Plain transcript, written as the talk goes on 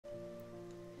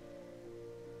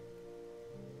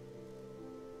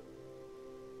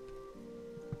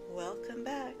Welcome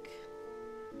back.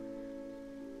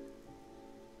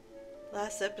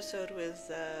 Last episode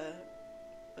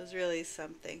was really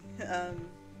something.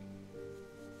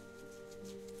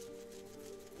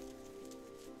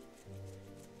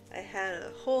 I had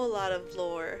a whole lot of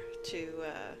lore to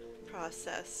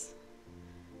process.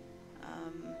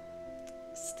 Um,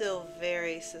 Still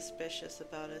very suspicious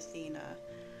about Athena,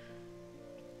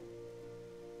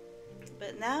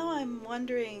 but now I'm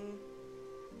wondering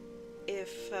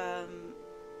if her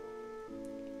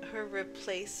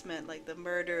replacement, like the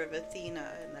murder of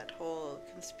Athena and that whole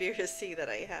conspiracy that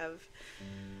I have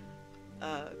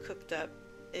cooked up,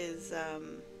 is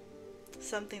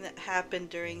something that happened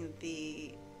during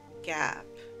the gap.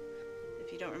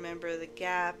 If you don't remember, the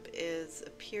gap is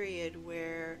a period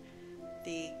where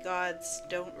the gods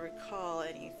don't recall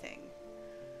anything.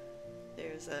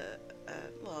 There's a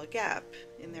gap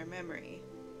in their memory,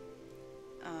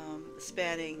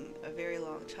 spanning a very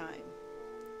long time.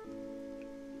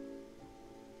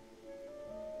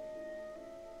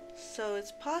 So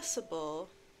it's possible.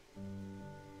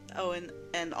 Oh,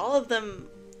 and all of them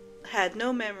had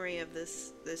no memory of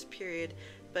this period,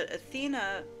 but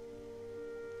Athena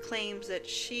claims that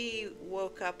she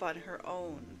woke up on her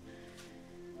own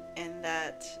and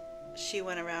that she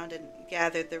went around and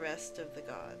gathered the rest of the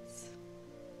gods.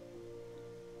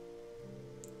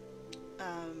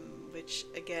 Which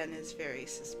again is very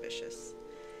suspicious.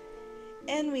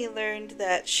 And we learned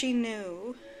that she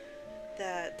knew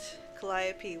that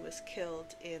Calliope was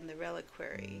killed in the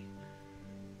reliquary,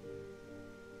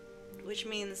 which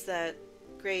means that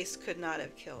Grace could not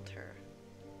have killed her.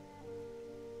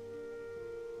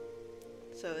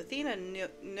 So Athena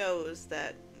knows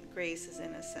that Grace is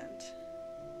innocent,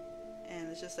 and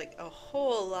it's just like a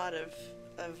whole lot of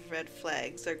red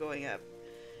flags are going up.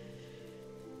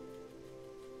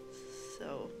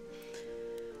 So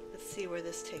let's see where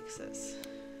this takes us.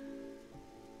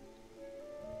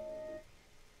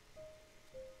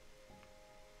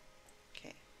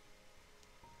 Okay.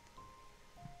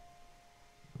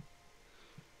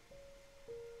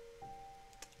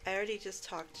 I already just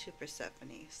talked to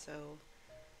Persephone, so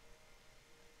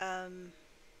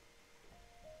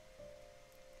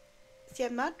see,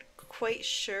 I'm not quite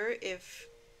sure if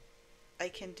I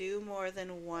can do more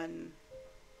than one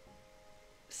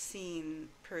scene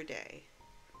per day.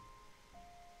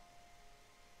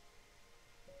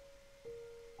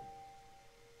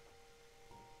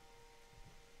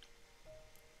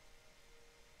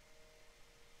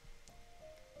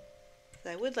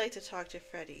 I would like to talk to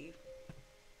Freddy,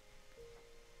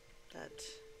 but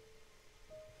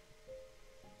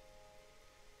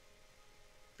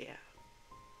yeah.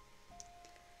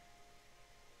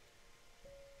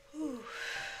 Whew.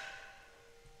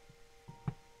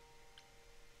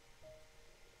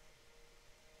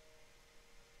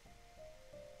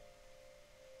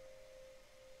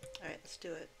 Alright, let's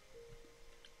do it.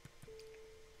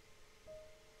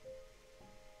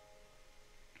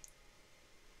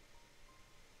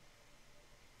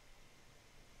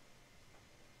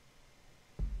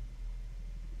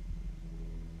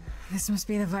 This must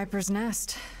be the Viper's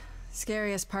Nest.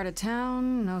 Scariest part of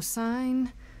town, no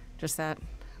sign. Just that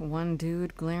one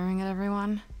dude glaring at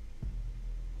everyone.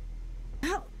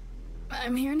 Well,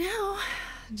 I'm here now.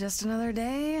 Just another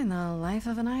day in the life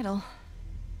of an idol.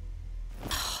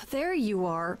 There you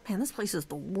are. Man, this place is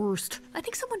the worst. I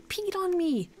think someone peed on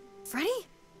me. Freddy?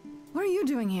 What are you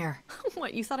doing here?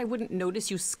 What, you thought I wouldn't notice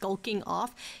you skulking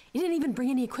off? You didn't even bring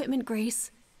any equipment,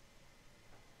 Grace.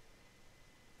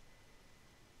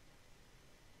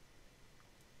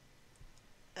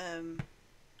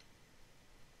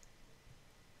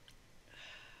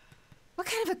 What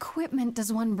kind of equipment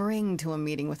does one bring to a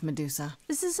meeting with Medusa?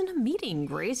 This isn't a meeting,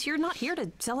 Grace. You're not here to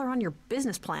tell her on your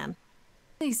business plan.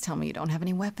 Please tell me you don't have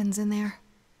any weapons in there.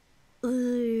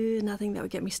 Nothing that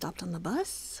would get me stopped on the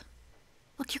bus.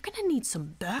 Look, you're gonna need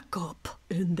some backup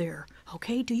in there,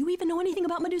 okay? Do you even know anything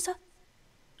about Medusa?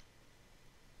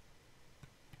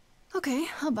 Okay,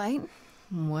 I'll bite.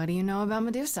 What do you know about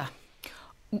Medusa?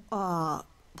 Well,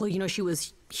 you know she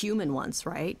was human once,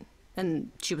 right?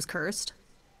 And she was cursed.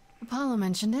 Apollo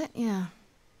mentioned it, yeah.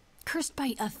 Cursed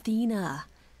by Athena.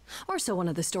 Or so one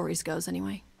of the stories goes,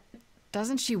 anyway.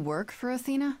 Doesn't she work for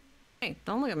Athena? Hey,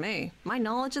 don't look at me. My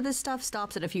knowledge of this stuff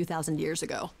stops at a few thousand years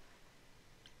ago.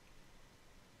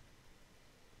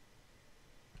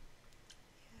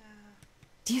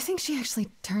 Do you think she actually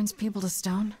turns people to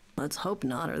stone? Let's hope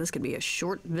not, or this could be a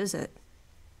short visit.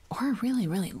 Or a really,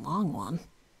 really long one.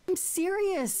 I'm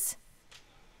serious.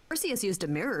 Perseus used a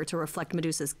mirror to reflect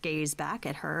Medusa's gaze back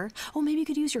at her. Oh, maybe you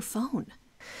could use your phone.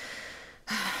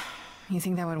 You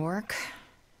think that would work?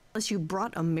 Unless you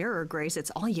brought a mirror, Grace,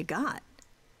 it's all you got.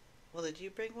 Well, did you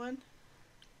bring one?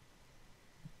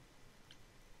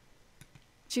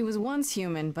 She was once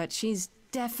human, but she's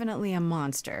definitely a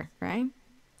monster, right?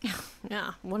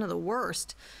 Yeah, one of the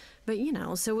worst. But you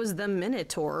know, so was the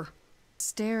Minotaur.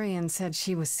 Starion said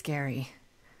she was scary.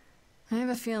 I have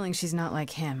a feeling she's not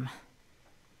like him.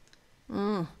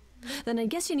 Then I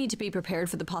guess you need to be prepared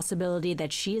for the possibility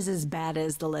that she is as bad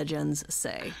as the legends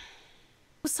say.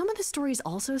 Some of the stories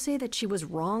also say that she was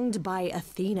wronged by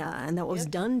Athena and that what was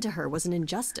done to her was an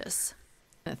injustice.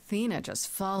 Athena just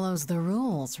follows the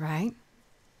rules, right?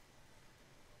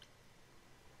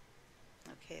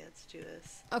 Okay, let's do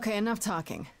this. Okay, enough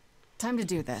talking. Time to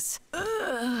do this.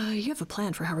 You have a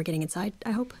plan for how we're getting inside,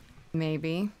 I hope?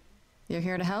 Maybe. You're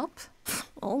here to help?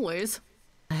 Always.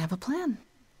 I have a plan.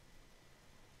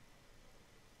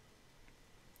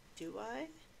 Do I?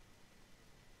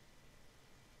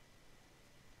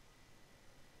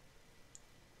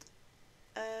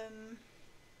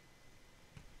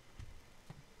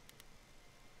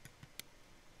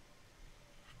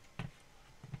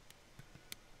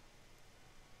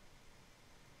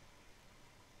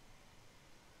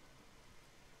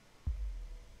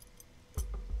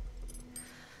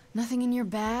 Nothing in your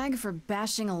bag for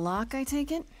bashing a lock, I take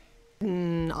it?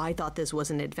 I thought this was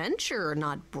an adventure,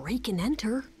 not break and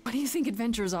enter. What do you think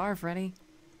adventures are, Freddy?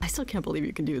 I still can't believe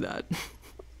you can do that.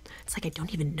 It's like I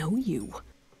don't even know you.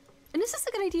 And is this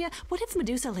a good idea? What if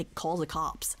Medusa, like, calls the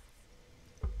cops?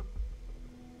 You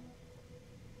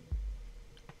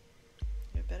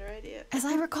have a better idea? As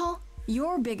I recall,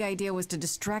 your big idea was to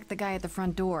distract the guy at the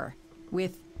front door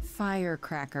with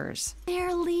firecrackers.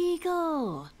 They're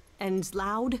legal. And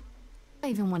loud. I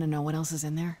even want to know what else is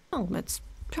in there. Oh, it's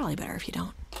probably better if you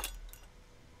don't.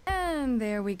 And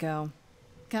there we go.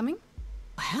 Coming?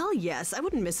 Hell yes, I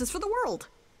wouldn't miss this for the world.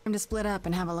 Time to split up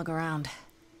and have a look around.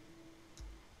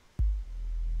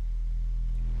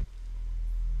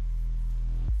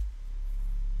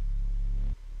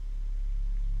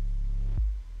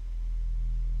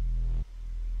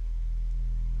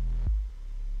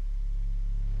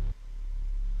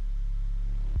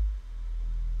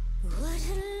 What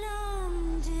a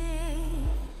long day,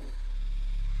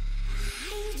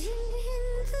 hiding in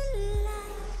the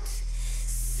light.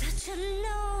 Such a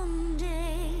long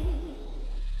day,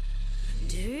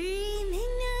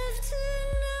 dreaming of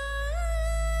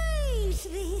tonight.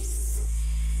 This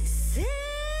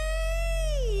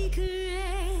sacred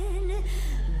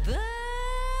bite.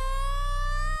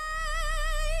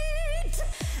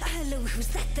 Hello, who's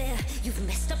that there? You've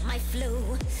messed up my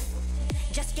flow.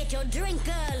 Just get your drink,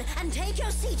 girl, and take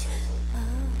your seat. Oh,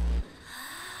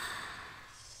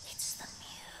 it's the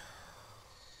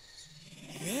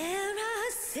muse. There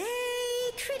are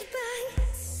sacred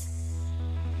bites,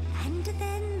 and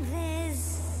then there's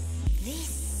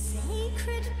this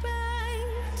sacred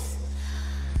bite.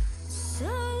 So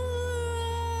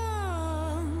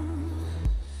wrong,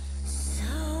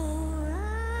 so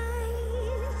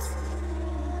right.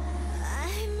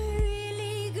 I'm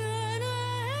really gonna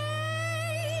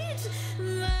hate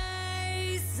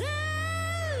myself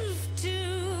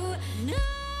tonight.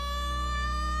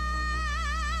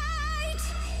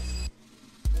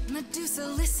 Medusa,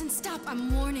 listen, stop,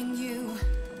 I'm warning you.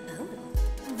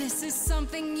 This is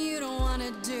something you don't want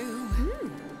to do.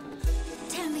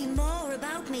 Tell me more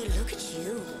about me, look at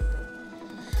you.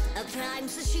 A prime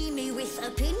sashimi with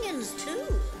opinions too.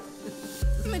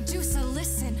 Medusa,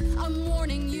 listen, I'm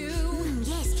warning you.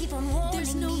 Yes, keep on warning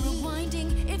There's no me.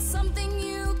 rewinding, it's something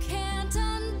you can't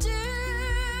undo.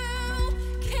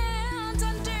 Can't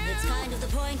undo. It's kind of the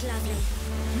point, lovely.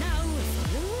 Now,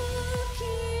 Look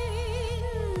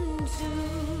into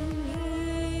me.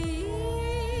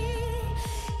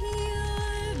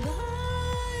 Your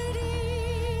body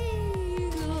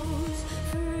goes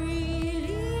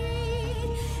freely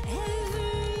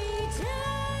every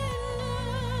time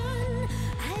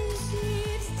I see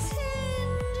it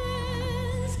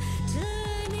tenders,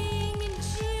 turning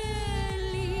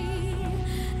jelly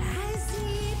as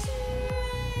it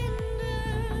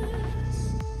renders.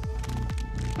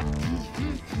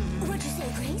 What'd you say,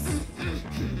 Grace?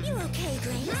 You okay,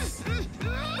 Grace?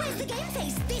 Where's the game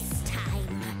face this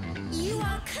time? You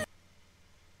are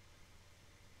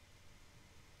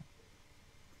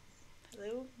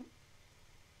Hello?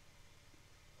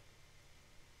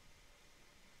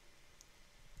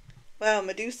 Wow,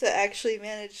 Medusa actually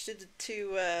managed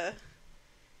to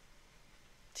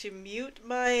mute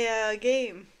my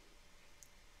game.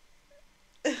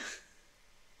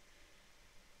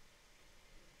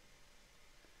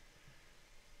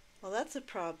 Well, that's a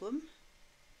problem.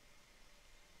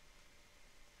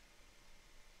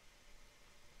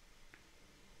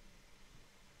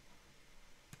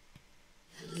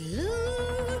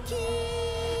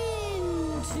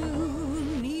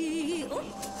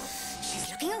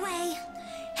 away.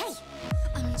 Hey,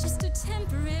 I'm just a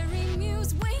temporary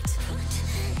muse. Wait,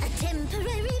 a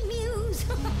temporary muse.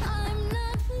 I'm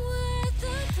not worth the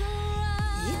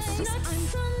price. It's not I'm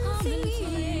something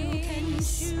you can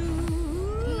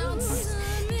choose. not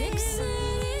some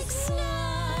exotic slide.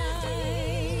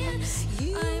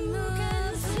 I'm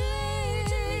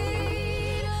conflicted.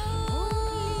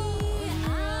 Only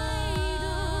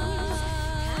idols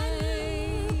can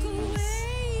look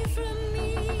away from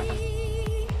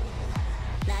me.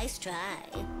 Nice try.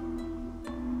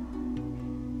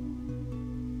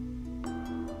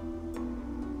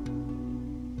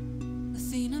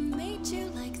 Athena made you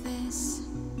like this.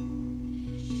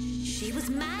 She was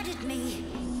mad at me.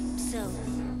 So,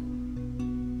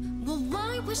 Well,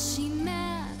 why was she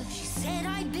mad? she said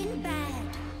I'd been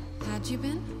bad. Had you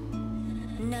been?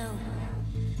 No.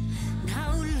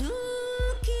 Now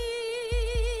look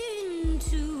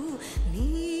into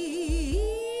me.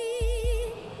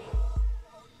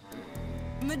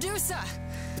 Medusa!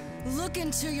 Look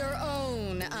into your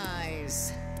own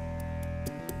eyes.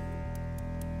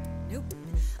 Nope.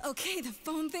 Okay, the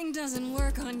phone thing doesn't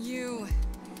work on you.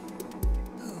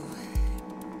 Oh.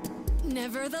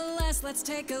 Nevertheless, let's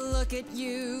take a look at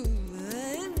you.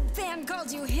 Fan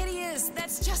called you hideous.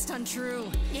 That's just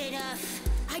untrue. Enough.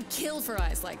 I'd kill for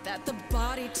eyes like that. The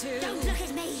body, too. Don't look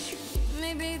at me.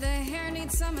 Maybe the hair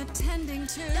needs some attending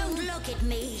to. Don't look at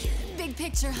me. Big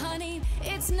picture, honey.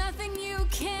 It's nothing you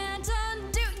can't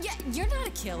undo. Yeah, you're not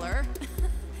a killer.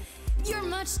 You're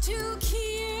much too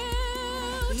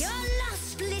cute. You're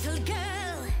lost, little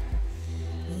girl.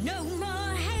 No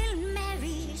more Hail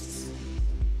Marys.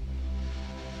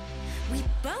 We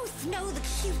both know the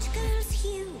cute girl's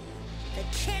you. The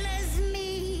killer's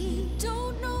me.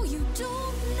 Don't know, you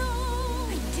don't know.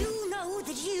 I do know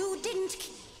that you didn't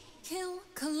Kill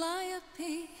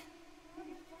Calliope.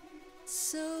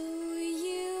 So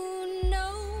you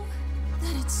know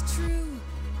that it's true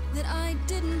that I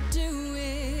didn't do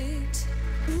it.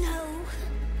 No.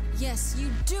 Yes, you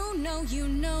do know, you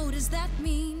know. Does that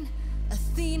mean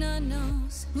Athena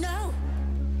knows? No.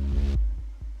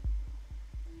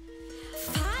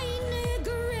 Fine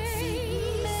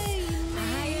grace.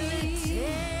 I'll take.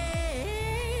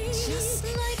 Just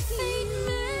like fate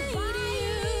made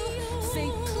you,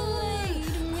 fate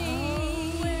played me.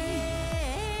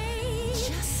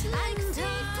 Just like And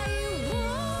I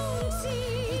won't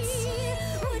see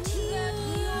what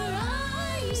your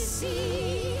eyes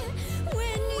see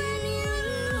when you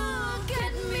look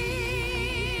at me.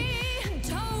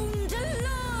 Don't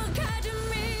look at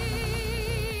me.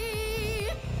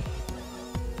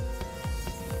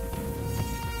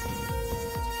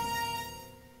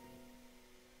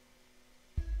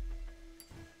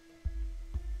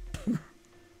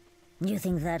 You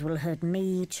think that will hurt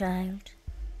me, child?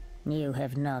 You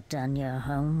have not done your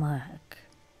homework.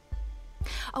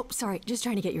 Oh, sorry, just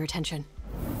trying to get your attention.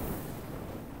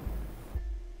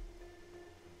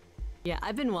 Yeah,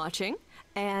 I've been watching,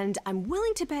 and I'm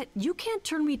willing to bet you can't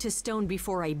turn me to stone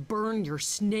before I burn your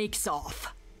snakes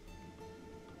off.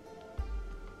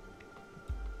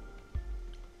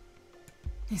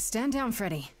 Hey, stand down,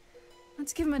 Freddy.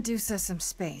 Let's give Medusa some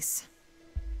space.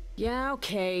 Yeah,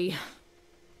 okay.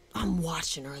 I'm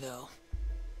watching her, though.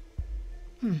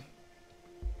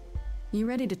 You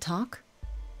ready to talk?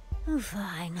 Oh,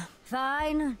 fine.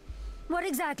 Fine. What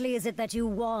exactly is it that you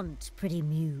want, pretty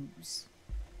muse?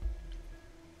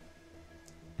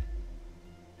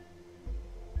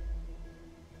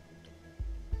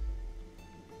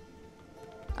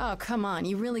 Oh, come on.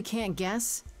 You really can't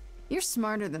guess? You're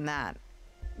smarter than that.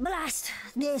 Blast!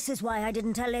 This is why I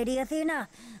didn't tell Lady Athena.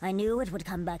 I knew it would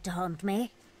come back to haunt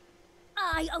me.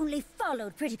 I only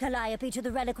followed pretty Calliope to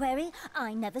the reliquary.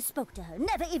 I never spoke to her,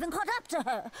 never even caught up to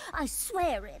her. I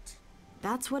swear it.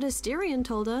 That's what Asterion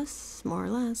told us, more or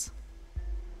less.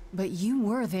 But you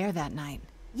were there that night.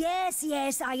 Yes,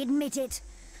 yes, I admit it.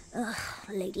 Ugh,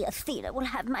 Lady Athena will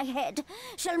have my head.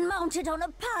 She'll mount it on a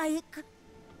pike.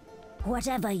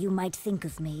 Whatever you might think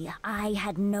of me, I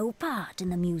had no part in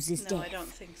the Muse's No, death. I don't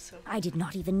think so. I did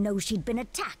not even know she'd been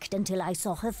attacked until I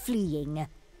saw her fleeing.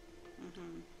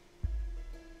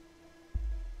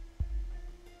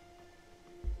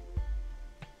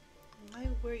 Why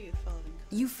were you following?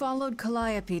 You followed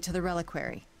Calliope to the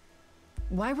reliquary.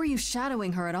 Why were you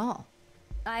shadowing her at all?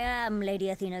 I am Lady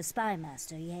Athena's spy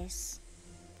master, yes.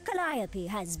 Calliope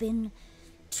has been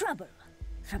trouble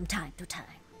from time to time.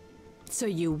 So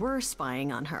you were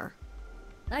spying on her.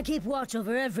 I keep watch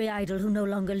over every idol who no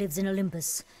longer lives in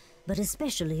Olympus, but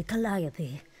especially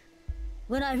Calliope.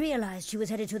 When I realized she was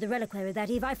headed to the reliquary that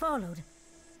eve, I followed.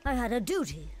 I had a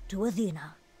duty to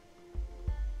Athena.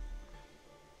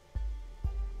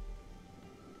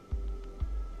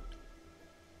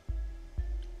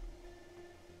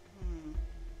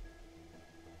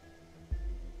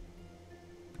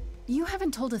 You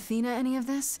haven't told Athena any of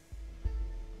this?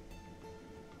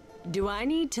 Do I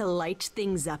need to light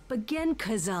things up again?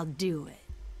 'Cause I'll do it.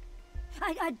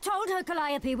 I told her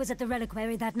Calliope was at the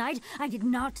reliquary that night. I did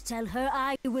not tell her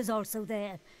I was also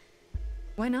there.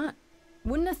 Why not?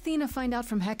 Wouldn't Athena find out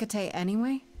from Hecate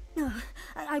anyway?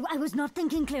 I was not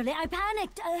thinking clearly. I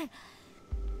panicked.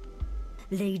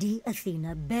 Lady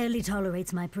Athena barely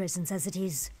tolerates my presence as it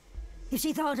is. If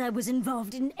she thought I was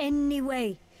involved in any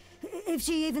way, if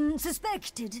she even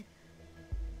suspected...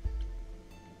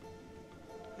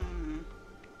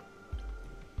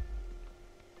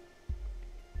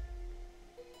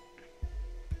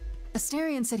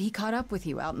 Astarion said he caught up with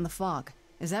you out in the fog.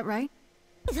 Is that right?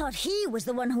 I thought he was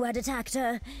the one who had attacked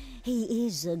her. He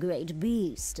is a great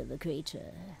beast of a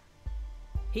creature.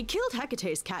 He killed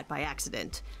Hecate's cat by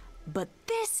accident, but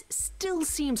this still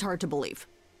seems hard to believe.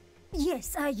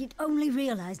 Yes, I only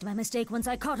realized my mistake once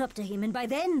I caught up to him, and by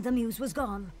then the muse was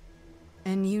gone.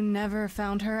 And you never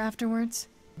found her afterwards?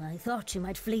 I thought she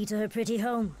might flee to her pretty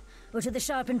home, or to the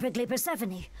sharp and prickly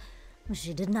Persephone.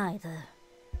 She did neither.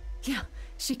 Yeah,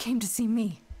 she came to see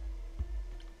me.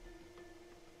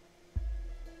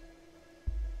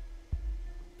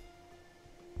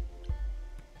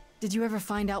 Did you ever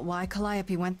find out why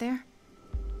Calliope went there?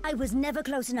 I was never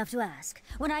close enough to ask.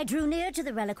 When I drew near to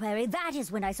the reliquary, that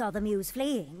is when I saw the muse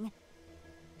fleeing.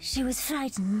 She was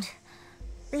frightened,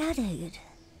 bloodied,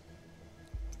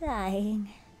 dying.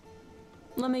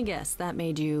 Let me guess, that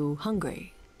made you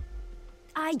hungry.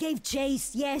 I gave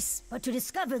chase, yes, but to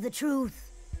discover the truth.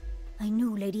 I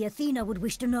knew Lady Athena would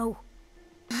wish to know.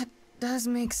 That does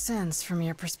make sense from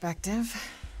your perspective.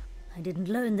 I didn't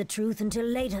learn the truth until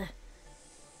later.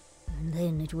 And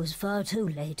then it was far too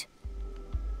late.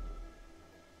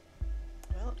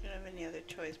 Well, you don't have any other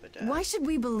choice but to... Why should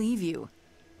we believe you?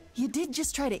 You did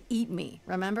just try to eat me,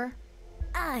 remember?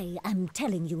 I am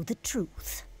telling you the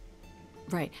truth.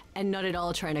 Right, and not at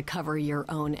all trying to cover your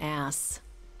own ass.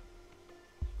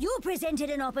 You presented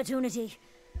an opportunity.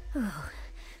 Oh,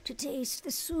 to taste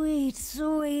the sweet,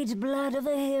 sweet blood of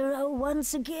a hero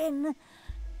once again.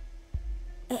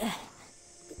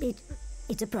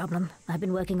 It's a problem. I've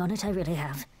been working on it, I really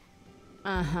have.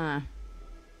 Uh-huh.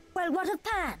 Well, what of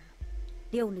Pan?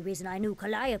 The only reason I knew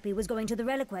Calliope was going to the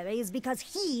reliquary is because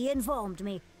he informed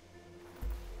me.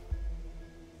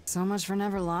 So much for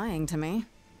never lying to me.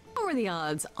 What were the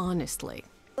odds, honestly?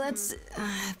 Let's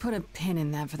put a pin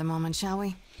in that for the moment, shall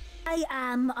we? I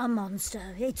am a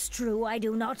monster. It's true, I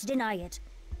do not deny it.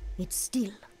 It's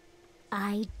still,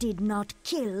 I did not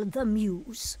kill the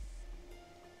muse.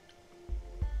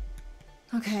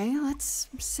 Okay, let's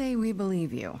say we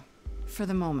believe you. For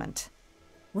the moment.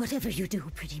 Whatever you do,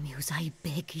 pretty muse, I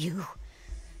beg you.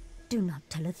 Do not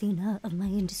tell Athena of my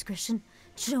indiscretion.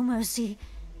 Show mercy.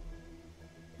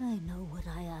 I know what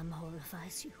I am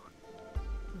horrifies you.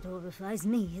 It horrifies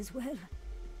me as well.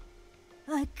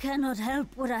 I cannot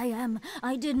help what I am.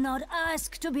 I did not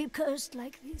ask to be cursed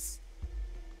like this.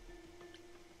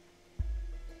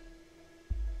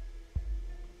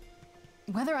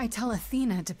 Whether I tell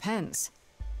Athena depends.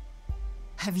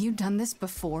 Have you done this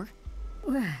before?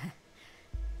 Well,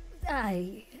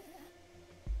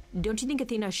 Don't you think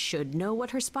Athena should know what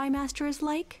her spy master is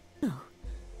like? No,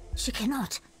 she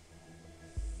cannot.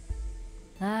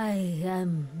 I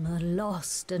am a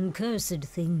lost and cursed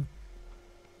thing.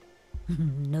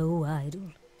 No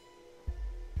idol.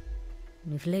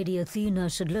 If Lady Athena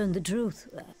should learn the truth...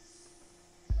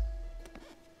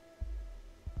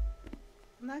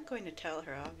 I'm not going to tell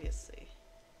her, obviously.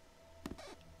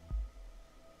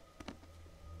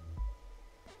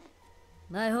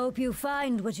 I hope you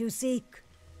find what you seek,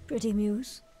 pretty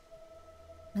muse.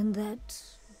 And that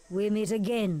we meet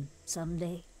again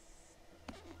someday.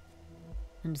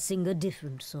 And sing a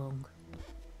different song.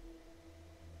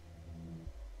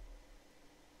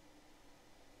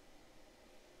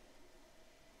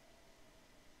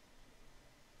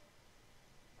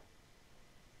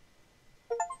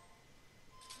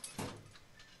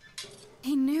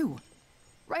 He knew.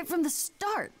 Right from the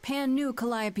start, Pan knew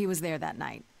Calliope was there that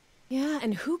night. Yeah,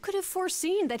 and who could have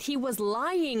foreseen that he was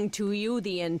lying to you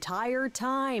the entire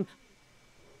time?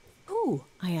 Who,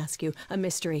 I ask you, a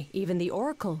mystery even the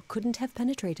Oracle couldn't have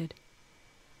penetrated.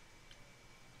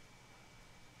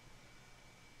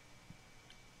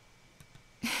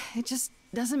 It just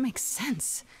doesn't make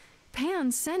sense.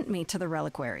 Pan sent me to the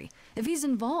reliquary. If he's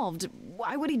involved,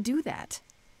 why would he do that?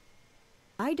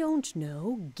 I don't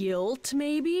know. Guilt,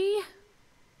 maybe?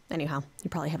 Anyhow, you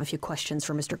probably have a few questions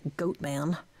for Mr.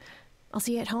 Goatman. I'll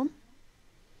see you at home.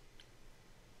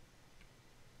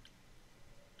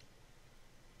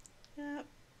 Yep.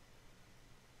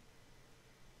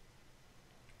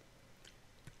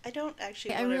 I don't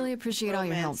actually. I wanna really appreciate all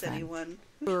your help, romance Fred. anyone.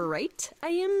 Right? I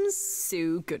am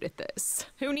so good at this.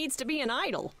 Who needs to be an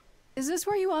idol? Is this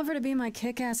where you offer to be my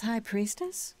kick-ass high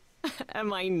priestess?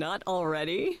 Am I not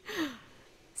already?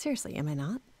 Seriously, am I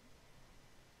not?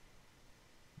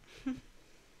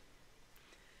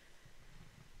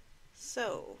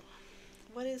 So,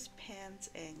 what is Pan's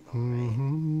angle,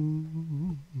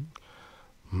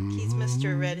 right? He's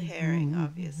Mr. Red Herring,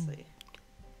 obviously.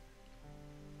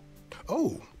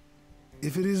 Oh,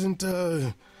 if it isn't,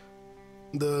 the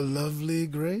lovely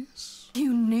Grace?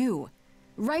 You knew.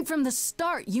 Right from the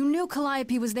start, you knew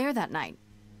Calliope was there that night.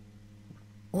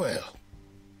 Well,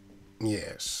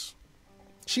 yes.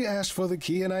 She asked for the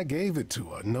key and I gave it to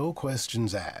her, no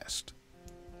questions asked.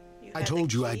 You I had the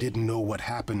told you I key? didn't know what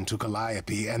happened to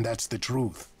Calliope, and that's the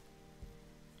truth.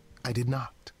 I did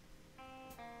not.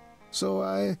 So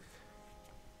I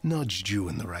nudged you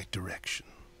in the right direction.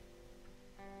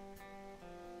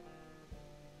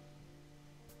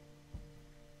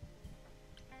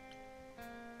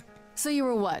 So you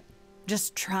were what?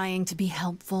 Just trying to be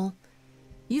helpful?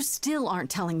 You still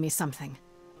aren't telling me something.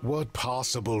 What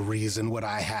possible reason would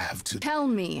I have to... Tell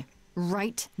me,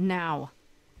 right now.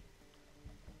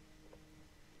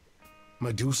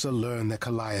 Medusa learned that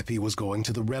Calliope was going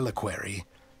to the reliquary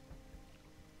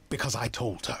because I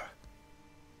told her.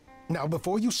 Now,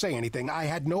 before you say anything, I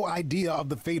had no idea of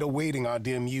the fate awaiting our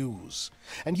dear muse.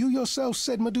 And you yourself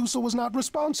said Medusa was not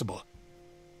responsible.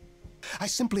 I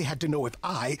simply had to know if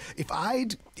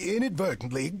I'd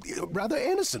inadvertently, rather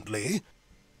innocently...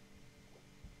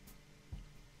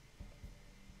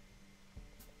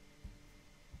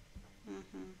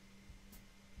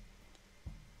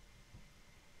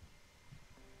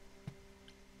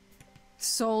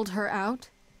 Sold her out?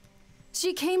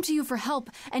 She came to you for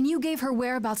help, and you gave her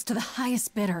whereabouts to the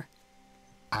highest bidder.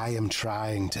 I am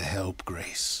trying to help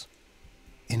Grace.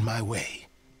 In my way.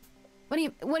 What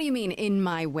do you mean, in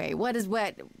my way? What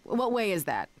way is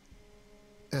that?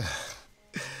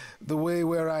 The way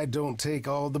where I don't take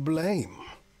all the blame.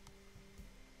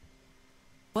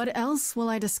 What else will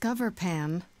I discover,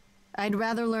 Pan? I'd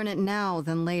rather learn it now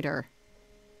than later.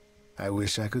 I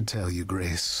wish I could tell you,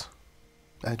 Grace.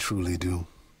 I truly do.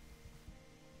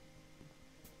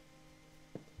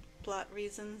 Plot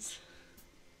reasons.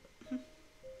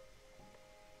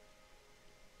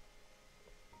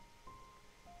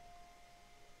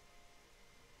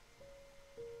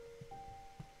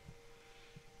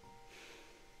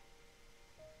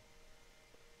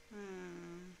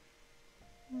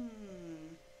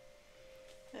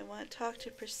 I want to talk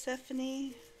to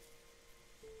Persephone.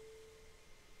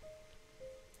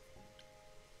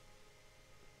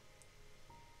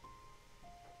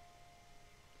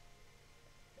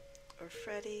 Or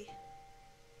Freddy.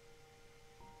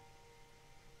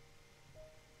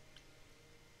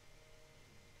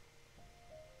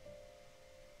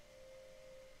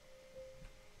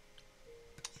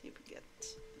 See if we get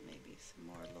maybe some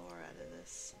more lore out of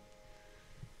this.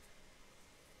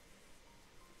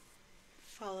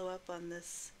 Follow up on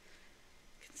this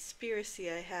conspiracy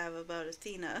I have about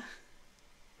Athena.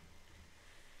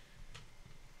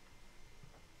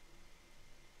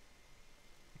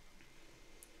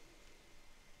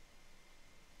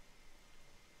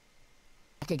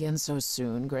 Back again so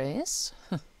soon, Grace?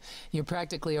 You're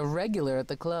practically a regular at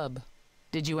the club.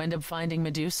 Did you end up finding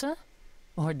Medusa?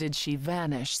 Or did she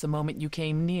vanish the moment you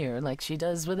came near, like she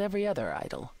does with every other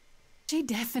idol? She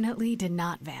definitely did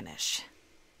not vanish.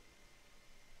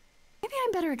 Maybe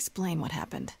I'd better explain what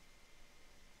happened.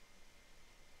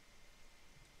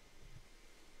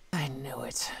 I knew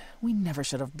it. We never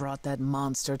should have brought that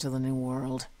monster to the New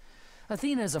World.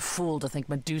 Athena is a fool to think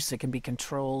Medusa can be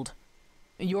controlled.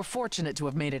 You're fortunate to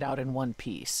have made it out in one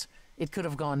piece. It could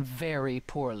have gone very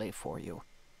poorly for you.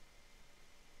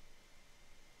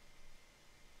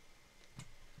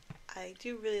 I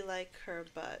do really like her,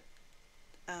 but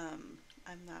I'm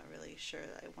not really sure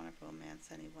that I want to romance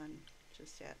anyone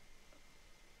just yet.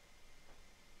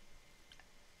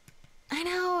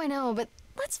 I know, but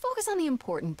let's focus on the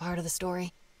important part of the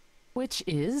story. Which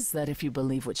is that if you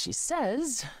believe what she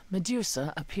says,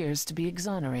 Medusa appears to be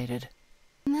exonerated.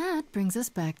 And that brings us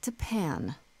back to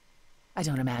Pan. I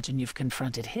don't imagine you've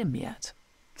confronted him yet.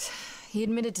 He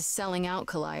admitted to selling out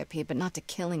Calliope, but not to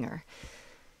killing her.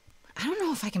 I don't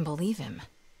know if I can believe him.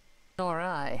 Nor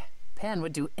I. Pan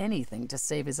would do anything to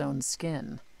save his own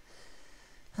skin.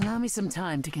 Allow me some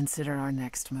time to consider our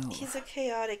next move. He's a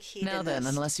chaotic hedonist. Now then,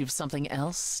 unless you've something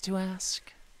else to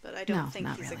ask. But I don't No, think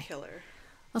not he's really. a killer.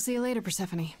 I'll see you later,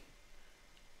 Persephone.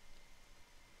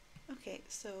 Okay,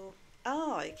 so...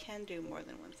 Oh, I can do more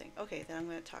than one thing. Okay, then I'm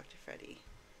going to talk to Freddy.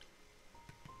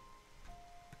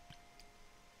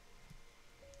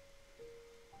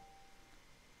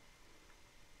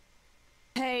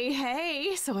 Hey,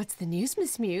 hey, so what's the news,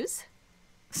 Miss Muse?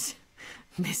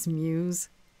 Miss Muse.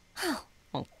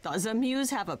 Well, does a muse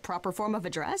have a proper form of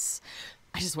address?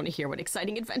 I just want to hear what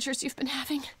exciting adventures you've been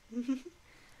having.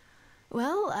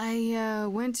 Well, I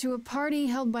went to a party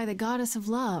held by the goddess of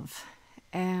love,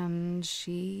 and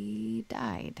she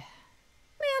died.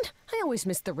 Man, I always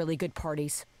miss the really good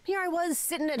parties. Here I was,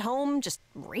 sitting at home, just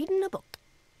reading a book.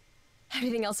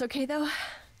 Everything else okay, though?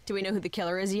 Do we know who the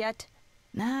killer is yet?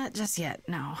 Not just yet,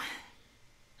 no.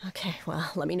 Okay, well,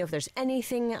 let me know if there's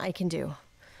anything I can do.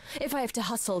 If I have to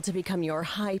hustle to become your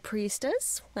high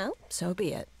priestess, well, so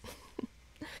be it.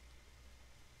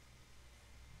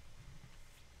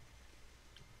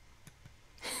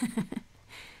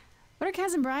 What are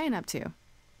Kaz and Brian up to?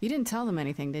 You didn't tell them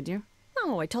anything, did you?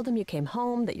 No, I told them you came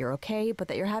home, that you're okay, but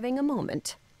that you're having a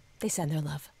moment. They send their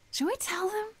love. Should we tell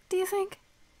them, do you think?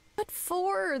 What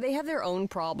for? They have their own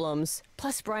problems.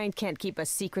 Plus, Brian can't keep a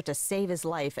secret to save his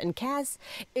life, and Kaz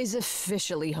is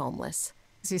officially homeless.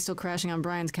 Is he still crashing on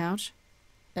Brian's couch?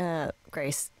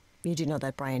 Grace, you do know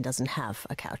that Brian doesn't have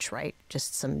a couch, right?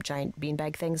 Just some giant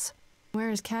beanbag things?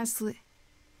 Where is Kaz?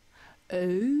 Yeah,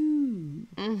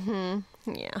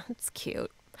 it's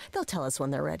cute. They'll tell us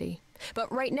when they're ready. But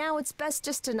right now, it's best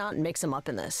just to not mix them up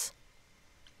in this.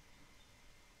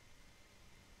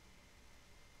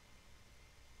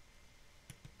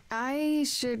 I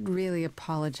should really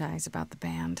apologize about the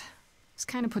band. This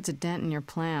kind of puts a dent in your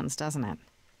plans, doesn't it?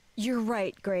 You're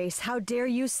right, Grace. How dare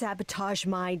you sabotage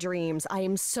my dreams? I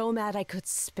am so mad I could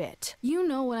spit. You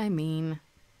know what I mean.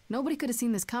 Nobody could have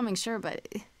seen this coming, sure, but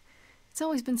it's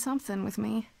always been something with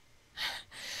me.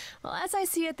 Well, as I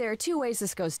see it, there are two ways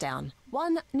this goes down.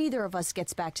 One, neither of us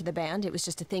gets back to the band. It was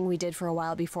just a thing we did for a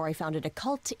while before I founded a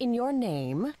cult in your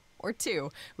name. Or two,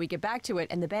 we get back to it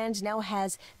and the band now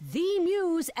has the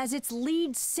Muse as its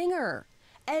lead singer.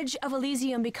 Edge of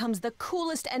Elysium becomes the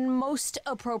coolest and most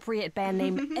appropriate band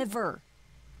name ever.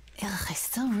 Ugh, I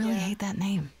still really hate that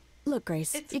name. Look,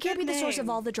 Grace, It's a you can't be good the source of name.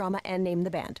 all the drama and name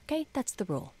the band, okay? That's the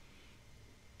rule.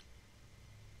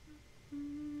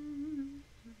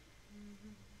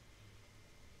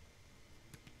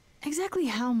 Exactly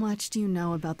how much do you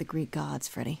know about the Greek gods,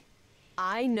 Freddy?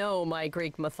 I know my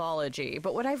Greek mythology,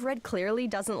 but what I've read clearly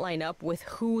doesn't line up with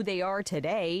who they are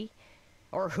today.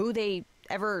 Or who they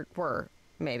ever were,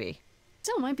 maybe.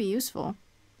 Still might be useful.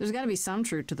 There's got to be some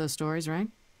truth to those stories, right?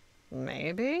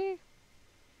 Maybe?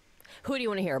 Who do you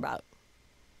want to hear about?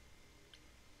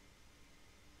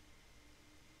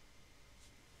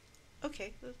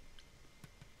 Okay.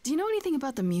 Do you know anything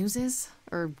about the Muses?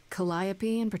 Or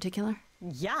Calliope in particular?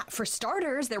 Yeah, for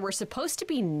starters, there were supposed to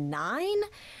be 9.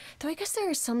 Though I guess there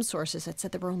are some sources that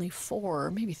said there were only 4,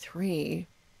 maybe 3.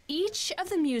 Each of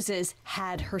the muses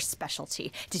had her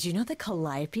specialty. Did you know that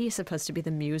Calliope is supposed to be the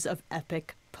muse of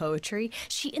epic poetry?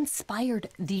 She inspired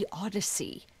the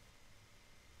Odyssey.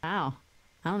 Wow.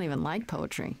 I don't even like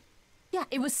poetry. Yeah,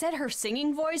 it was said her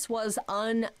singing voice was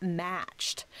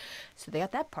unmatched. So they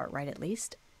got that part right, at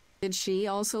least. Did she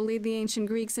also lead the ancient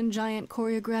Greeks in giant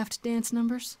choreographed dance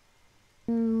numbers?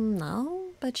 No,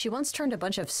 but she once turned a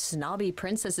bunch of snobby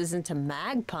princesses into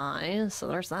magpies, so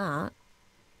there's that.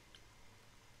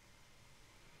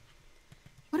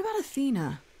 What about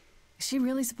Athena? Is she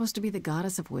really supposed to be the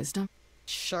goddess of wisdom?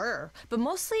 Sure, but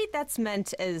mostly that's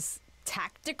meant as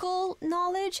tactical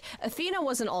knowledge. Athena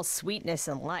wasn't all sweetness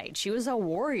and light. She was a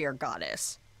warrior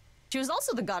goddess. She was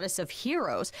also the goddess of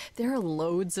heroes. There are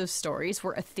loads of stories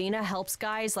where Athena helps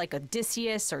guys like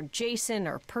Odysseus or Jason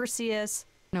or Perseus.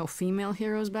 No female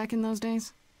heroes back in those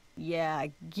days? Yeah,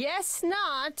 guess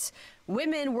not.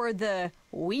 Women were the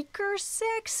weaker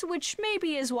sex, which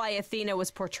maybe is why Athena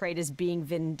was portrayed as being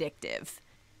vindictive.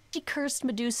 She cursed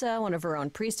Medusa, one of her own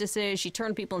priestesses. She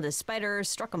turned people into spiders,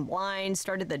 struck them blind,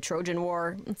 started the Trojan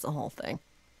War. It's the whole thing.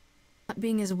 Not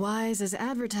being as wise as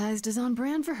advertised is on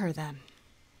brand for her, then.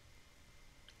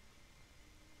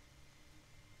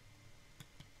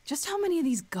 Just how many of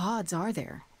these gods are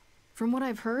there? From what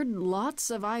I've heard, lots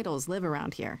of idols live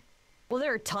around here. Well,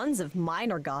 there are tons of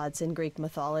minor gods in Greek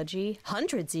mythology,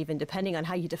 hundreds even, depending on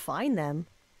how you define them.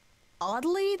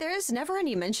 Oddly, there is never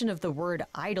any mention of the word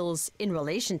idols in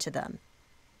relation to them.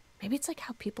 Maybe it's like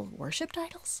how people worshipped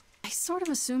idols? I sort of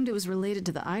assumed it was related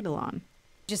to the eidolon.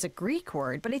 Just a Greek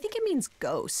word, but I think it means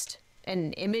ghost.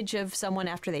 An image of someone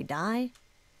after they die.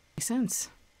 Makes sense.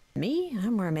 Me,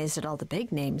 I'm more amazed at all the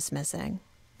big names missing.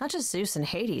 Not just Zeus and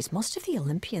Hades, most of the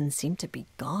Olympians seem to be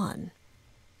gone.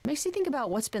 Makes you think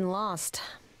about what's been lost,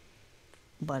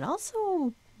 but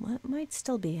also what might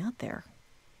still be out there.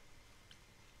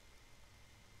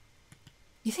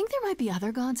 You think there might be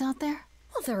other gods out there?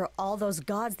 Well, there are all those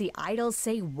gods the idols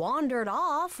say wandered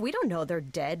off. We don't know they're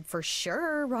dead for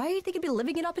sure, right? They could be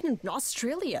living it up in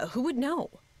Australia. Who would know?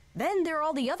 Then there are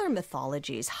all the other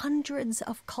mythologies, hundreds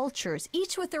of cultures,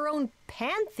 each with their own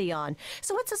pantheon.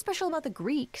 So what's so special about the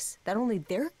Greeks? That only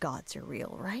their gods are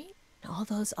real, right? All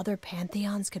those other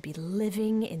pantheons could be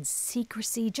living in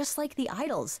secrecy, just like the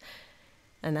idols.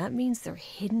 And that means they're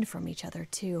hidden from each other,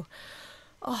 too.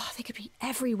 Oh, they could be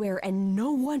everywhere and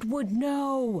no one would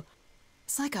know.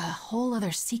 It's like a whole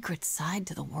other secret side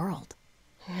to the world.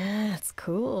 Yeah, that's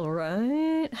cool,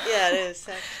 right? Yeah, it is,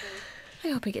 actually.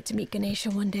 I hope I get to meet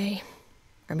Ganesha one day.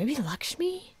 Or maybe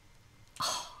Lakshmi?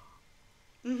 All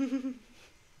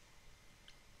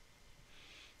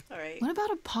right. What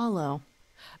about Apollo?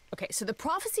 Okay, so the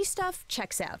prophecy stuff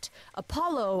checks out.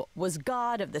 Apollo was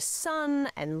god of the sun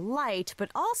and light,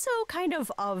 but also kind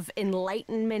of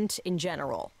enlightenment in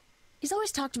general. He's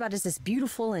always talked about as this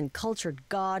beautiful and cultured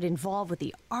god involved with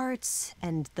the arts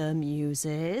and the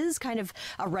muses, kind of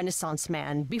a Renaissance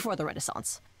man before the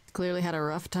Renaissance. Clearly had a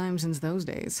rough time since those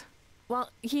days. Well,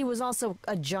 he was also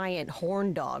a giant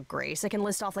horn dog, Grace. I can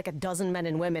list off like a dozen men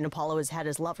and women Apollo has had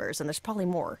as lovers, and there's probably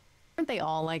more. Aren't they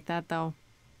all like that, though?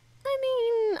 I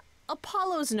mean,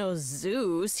 Apollo's no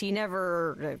Zeus. He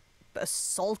never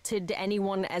assaulted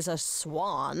anyone as a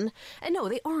swan. And no,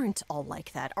 they aren't all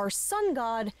like that. Our sun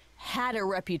god had a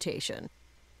reputation.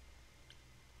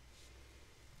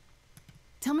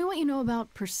 Tell me what you know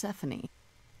about Persephone.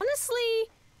 Honestly,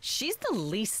 she's the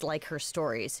least like her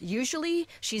stories. Usually,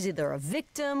 she's either a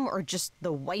victim or just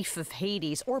the wife of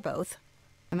Hades, or both.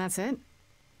 And that's it?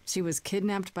 She was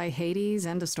kidnapped by Hades,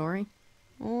 end of story?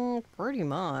 Pretty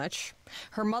much.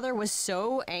 Her mother was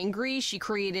so angry she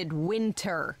created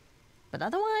winter. But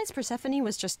otherwise, Persephone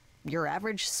was just your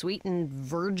average sweet and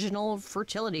virginal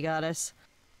fertility goddess.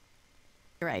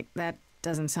 You're right, that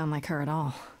doesn't sound like her at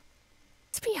all.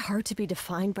 It'd be hard to be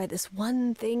defined by this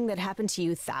one thing that happened to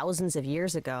you thousands of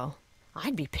years ago.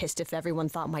 I'd be pissed if everyone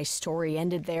thought my story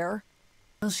ended there.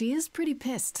 Well, she is pretty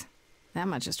pissed. That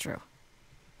much is true.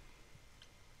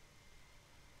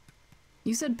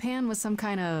 You said Pan was some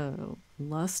kind of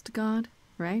lust god,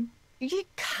 right? Yeah,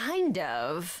 kind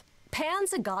of.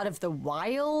 Pan's a god of the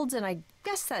wild, and I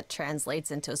guess that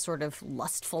translates into a sort of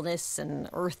lustfulness and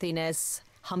earthiness,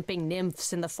 humping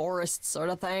nymphs in the forest sort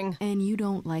of thing. And you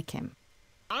don't like him?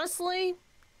 Honestly,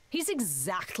 he's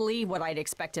exactly what I'd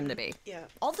expect him to be. Yeah.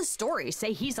 All the stories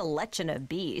say he's a lech and a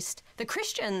beast. The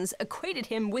Christians equated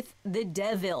him with the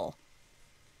devil.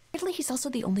 Weirdly, he's also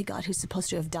the only god who's supposed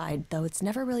to have died, though it's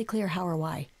never really clear how or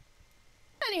why.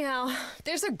 Anyhow,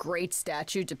 there's a great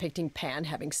statue depicting Pan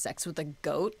having sex with a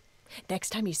goat. Next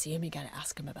time you see him, you gotta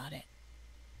ask him about it.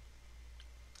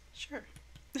 Sure.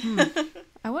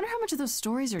 I wonder how much of those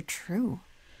stories are true.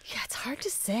 Yeah, it's hard to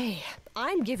say.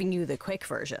 I'm giving you the quick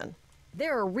version.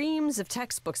 There are reams of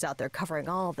textbooks out there covering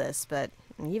all this, but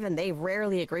even they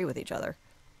rarely agree with each other.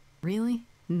 Really?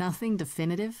 Nothing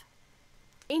definitive?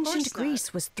 Ancient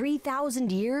Greece was 3,000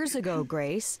 years ago,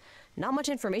 Grace. Not much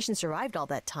information survived all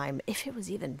that time, if it was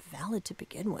even valid to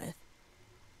begin with.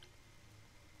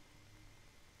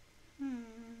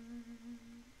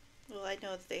 Well, I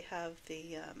know that they have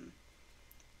the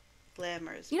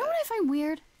glamours. You know what I find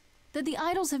weird? That the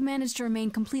idols have managed to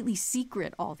remain completely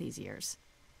secret all these years.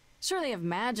 Sure, they have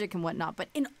magic and whatnot, but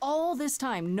in all this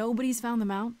time, nobody's found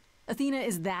them out? Athena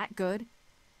is that good?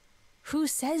 Who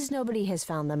says nobody has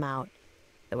found them out?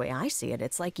 The way I see it,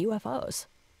 it's like UFOs.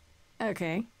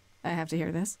 Okay, I have to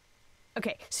hear this.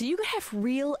 Okay, so you could have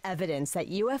real evidence that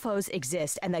UFOs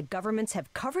exist and that governments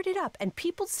have covered it up and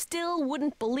people still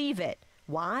wouldn't believe it.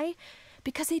 Why?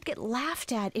 Because they'd get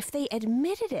laughed at if they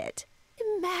admitted it.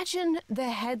 Imagine the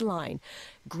headline,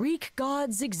 "Greek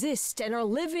gods exist and are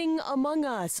living among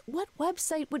us." What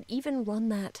website would even run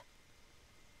that?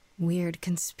 Weird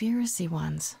conspiracy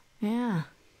ones. Yeah,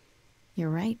 you're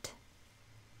right.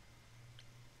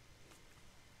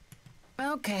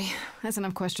 Okay, that's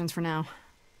enough questions for now.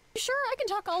 Sure, I can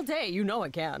talk all day. You know I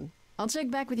can. I'll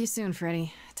check back with you soon,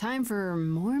 Freddy. Time for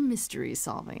more mystery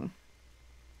solving.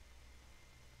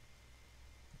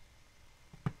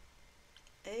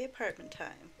 Apartment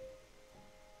time.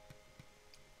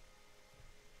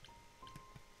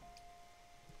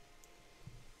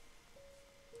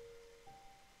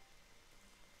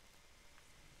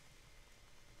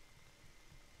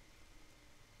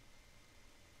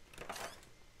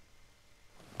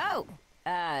 Oh,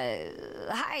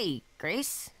 hi,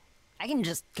 Grace. I can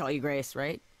just call you Grace,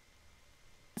 right?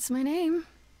 That's my name.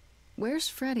 Where's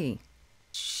Freddy?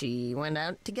 She went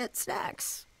out to get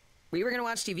snacks. We were gonna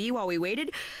watch TV while we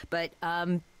waited, but,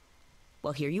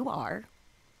 well, here you are.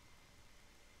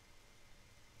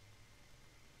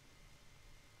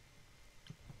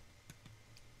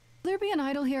 there be an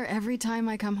idol here every time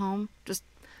I come home? Just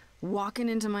walking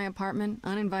into my apartment,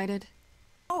 uninvited?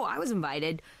 Oh, I was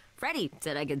invited. Freddie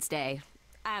said I could stay.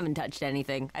 I haven't touched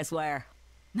anything, I swear.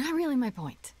 Not really my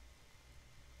point.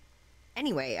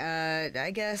 Anyway,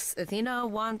 I guess Athena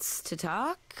wants to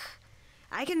talk?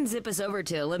 I can zip us over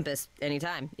to Olympus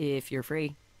anytime, if you're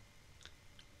free.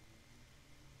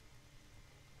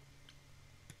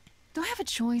 Do I have a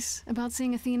choice about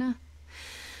seeing Athena?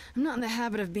 I'm not in the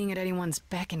habit of being at anyone's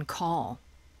beck and call.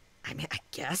 I mean, I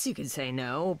guess you could say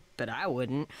no, but I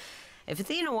wouldn't. If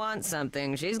Athena wants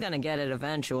something, she's gonna get it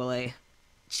eventually.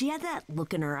 She had that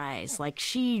look in her eyes, like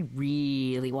she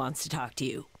really wants to talk to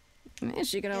you.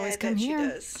 She could Yeah, always I come bet she here.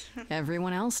 does.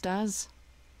 Everyone else does.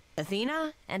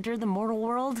 Athena entered the mortal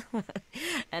world?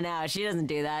 And now she doesn't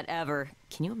do that ever.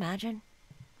 Can you imagine?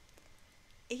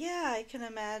 Yeah, I can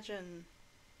imagine.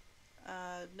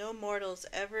 No mortals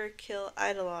ever kill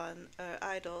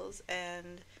idols,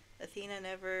 and Athena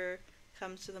never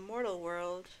comes to the mortal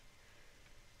world.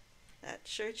 That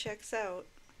sure checks out.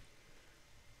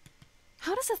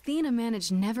 How does Athena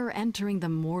manage never entering the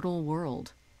mortal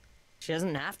world? She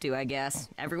doesn't have to, I guess.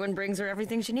 Everyone brings her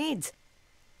everything she needs.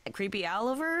 At Creepy Owl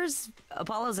of hers,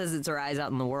 Apollo says it's her eyes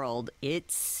out in the world.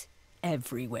 It's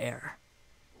everywhere.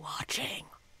 Watching.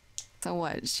 So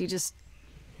what, she just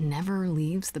never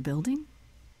leaves the building?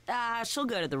 She'll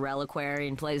go to the reliquary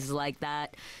and places like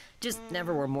that. Just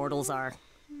never where mortals are.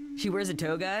 She wears a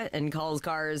toga and calls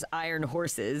cars iron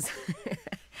horses.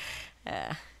 She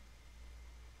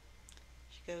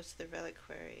goes to the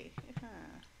reliquary. Huh.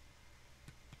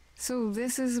 So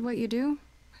this is what you do?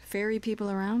 Ferry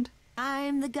people around?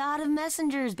 I'm the god of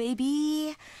messengers,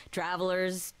 baby.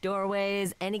 Travelers,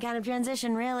 doorways, any kind of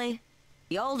transition, really.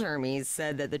 The old Hermes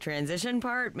said that the transition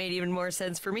part made even more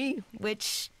sense for me,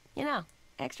 which, you know,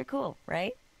 extra cool,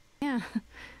 right? Yeah,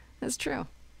 that's true.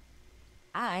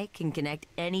 I can connect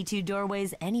any two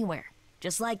doorways anywhere,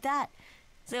 just like that.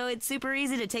 So it's super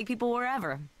easy to take people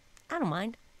wherever. I don't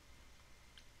mind.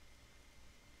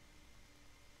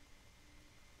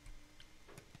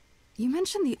 You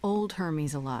mentioned the old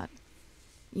Hermes a lot.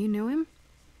 You knew him?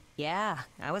 Yeah,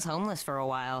 I was homeless for a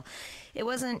while. It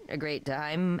wasn't a great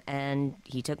time, and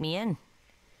he took me in.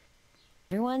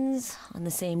 Everyone's on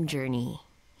the same journey,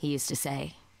 he used to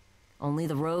say. Only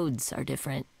the roads are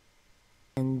different.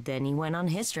 And then he went on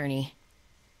his journey.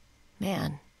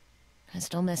 Man, I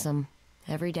still miss him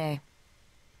every day.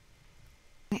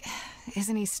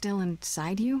 Isn't he still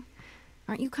inside you?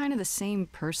 Aren't you kind of the same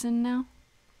person now?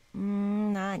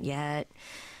 Not yet.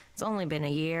 It's only been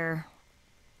a year.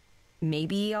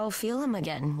 Maybe I'll feel him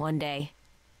again one day.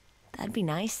 That'd be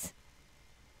nice.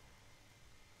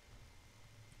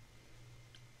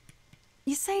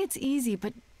 You say it's easy,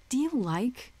 but do you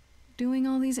like doing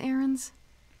all these errands?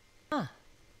 Huh.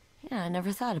 Yeah, I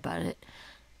never thought about it.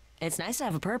 It's nice to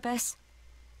have a purpose.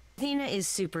 Athena is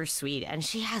super sweet, and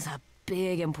she has a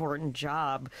big, important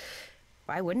job.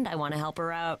 Why wouldn't I want to help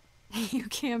her out? You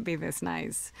can't be this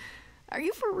nice. Are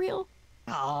you for real?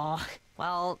 Oh,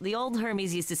 well, the old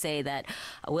Hermes used to say that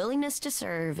a willingness to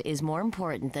serve is more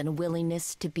important than a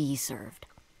willingness to be served.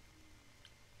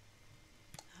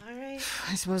 All right.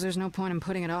 I suppose there's no point in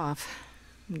putting it off.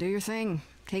 Do your thing.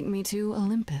 Take me to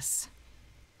Olympus.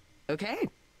 Okay.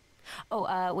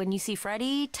 Oh, when you see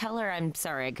Freddie, tell her I'm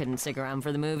sorry I couldn't stick around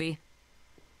for the movie.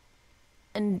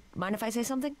 And mind if I say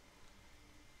something?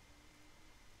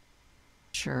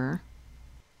 Sure.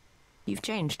 You've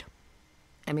changed.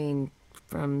 I mean,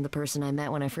 from the person I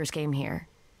met when I first came here.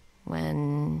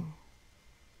 When,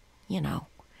 you know,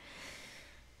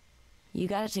 you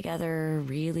got it together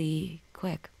really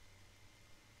quick.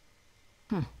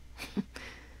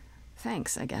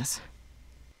 Thanks, I guess.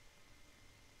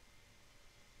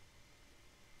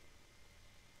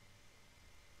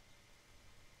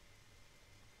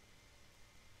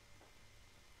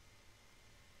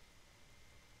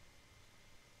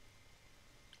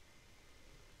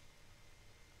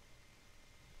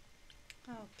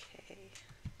 Okay.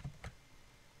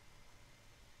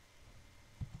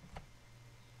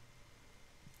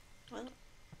 Well,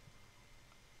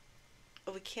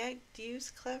 oh, we can't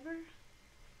use clever?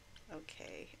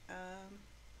 Okay.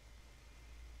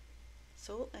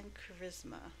 Soul and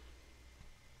charisma.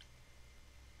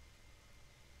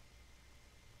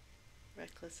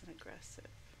 Reckless and aggressive.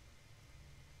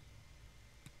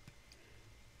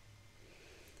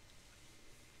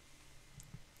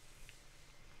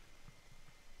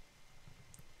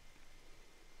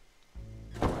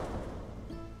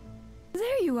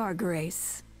 There you are,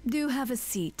 Grace. Do have a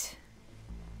seat.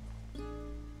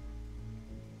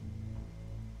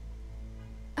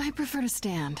 I prefer to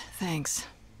stand, thanks.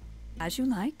 As you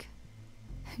like.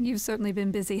 You've certainly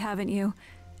been busy, haven't you?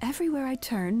 Everywhere I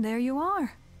turn, there you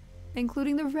are.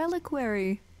 Including the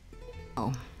reliquary.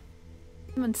 Oh.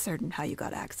 I'm uncertain how you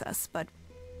got access, but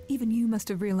even you must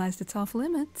have realized it's off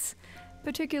limits.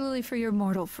 Particularly for your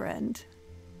mortal friend.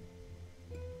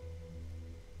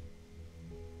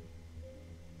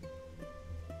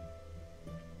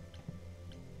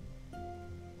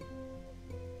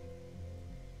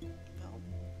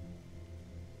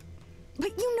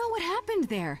 But you know what happened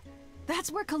there.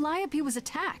 That's where Calliope was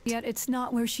attacked. Yet it's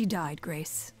not where she died,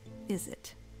 Grace, is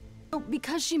it? Oh,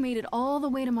 because she made it all the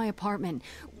way to my apartment.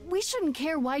 We shouldn't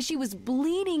care why she was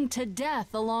bleeding to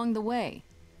death along the way.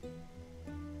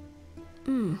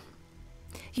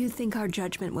 You think our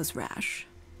judgment was rash?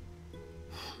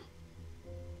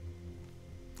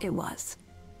 It was.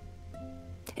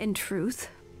 In truth,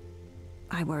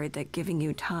 I worried that giving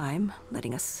you time,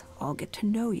 letting us all get to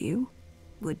know you,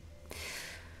 would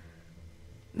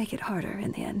make it harder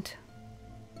in the end.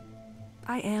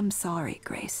 I am sorry,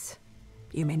 Grace.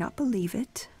 You may not believe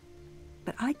it,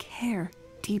 but I care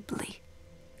deeply.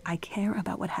 I care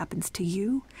about what happens to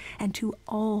you and to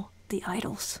all the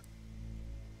idols.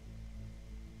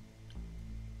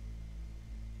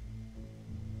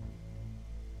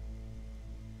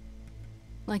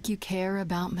 Like you care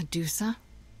about Medusa?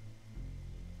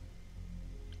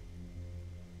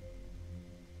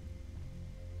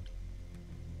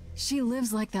 She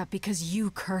lives like that because you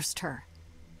cursed her.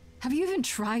 Have you even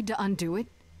tried to undo it?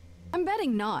 I'm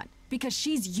betting not, because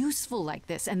she's useful like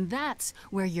this, and that's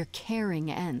where your caring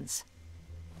ends.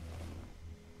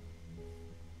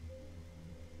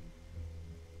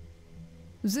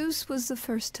 Zeus was the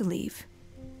first to leave.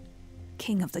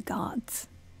 King of the gods.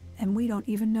 And we don't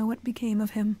even know what became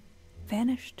of him.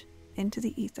 Vanished into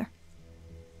the ether.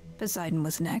 Poseidon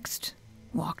was next.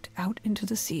 Walked out into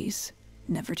the seas,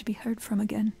 never to be heard from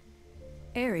again.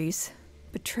 Ares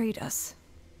betrayed us.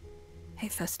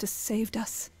 Hephaestus saved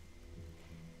us.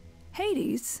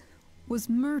 Hades was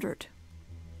murdered.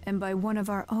 And by one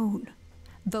of our own.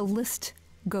 The list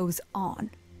goes on.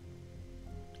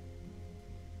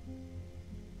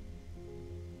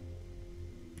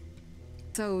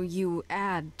 So you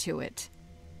add to it.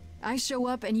 I show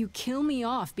up and you kill me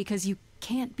off because you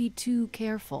can't be too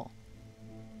careful.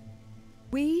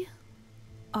 We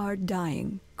are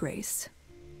dying, Grace.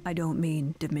 I don't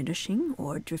mean diminishing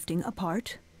or drifting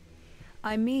apart.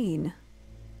 I mean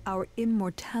our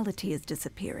immortality is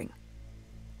disappearing.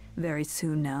 Very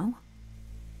soon now,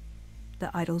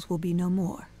 the idols will be no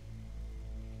more.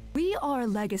 We are a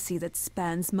legacy that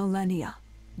spans millennia,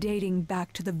 dating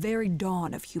back to the very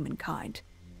dawn of humankind.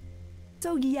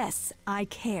 So yes, I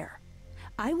care.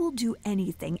 I will do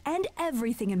anything and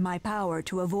everything in my power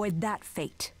to avoid that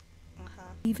fate.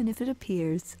 Even if it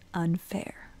appears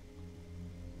unfair.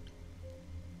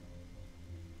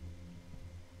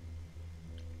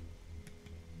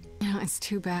 You know, it's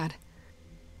too bad.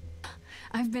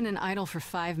 I've been an idol for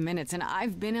 5 minutes, and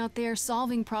I've been out there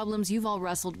solving problems you've all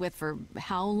wrestled with for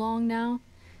how long now?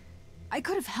 I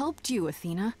could have helped you,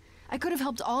 Athena. I could have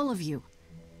helped all of you.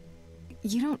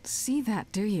 You don't see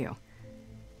that, do you?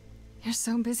 You're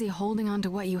so busy holding on to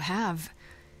what you have.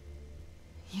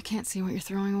 You can't see what you're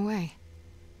throwing away.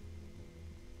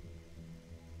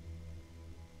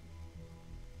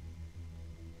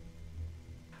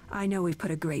 I know we've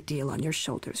put a great deal on your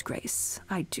shoulders, Grace.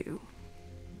 I do.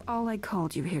 All I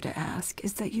called you here to ask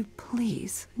is that you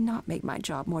please not make my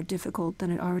job more difficult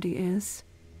than it already is.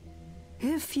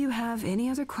 If you have any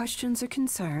other questions or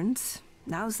concerns,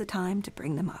 now's the time to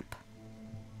bring them up.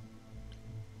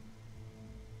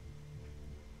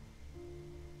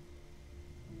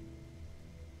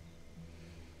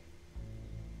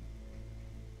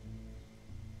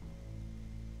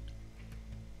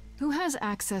 Who has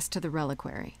access to the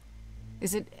reliquary?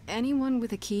 Is it anyone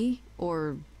with a key,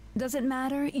 or... Does it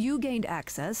matter? You gained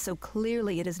access, so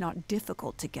clearly it is not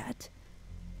difficult to get.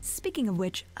 Speaking of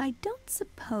which, I don't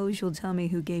suppose you'll tell me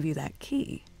who gave you that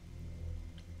key.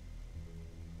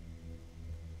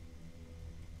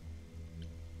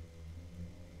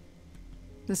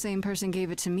 The same person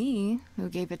gave it to me, who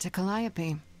gave it to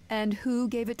Calliope. And who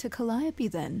gave it to Calliope,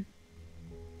 then?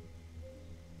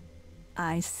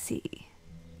 I see.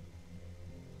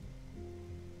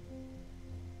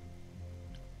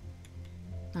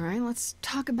 All right, let's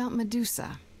talk about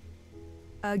Medusa.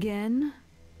 Again,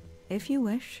 if you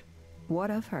wish. What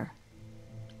of her?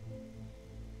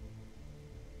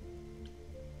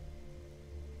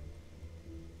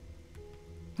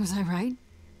 Was I right?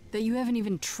 That you haven't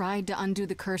even tried to undo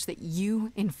the curse that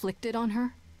you inflicted on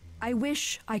her? I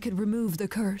wish I could remove the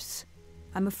curse.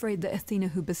 I'm afraid the Athena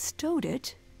who bestowed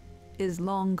it is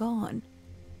long gone.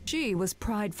 She was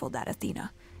prideful, that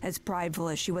Athena. As prideful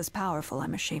as she was powerful,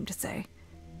 I'm ashamed to say.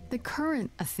 The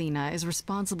current Athena is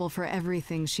responsible for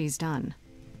everything she's done.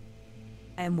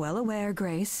 I am well aware,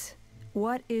 Grace.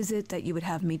 What is it that you would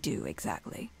have me do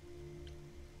exactly?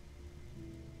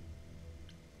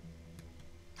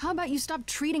 How about you stop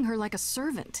treating her like a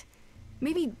servant?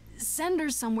 Maybe send her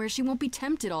somewhere she won't be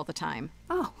tempted all the time.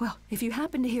 Oh, well, if you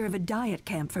happen to hear of a diet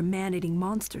camp for man-eating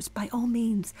monsters, by all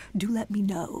means, do let me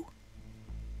know.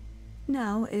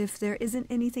 Now, if there isn't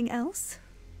anything else...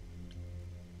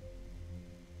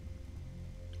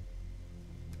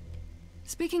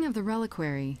 Speaking of the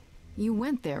reliquary, you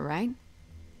went there, right?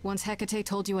 Once Hecate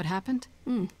told you what happened?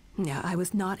 Yeah, I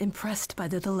was not impressed by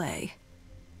the delay.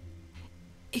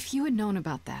 If you had known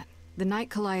about that, the night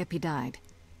Calliope died,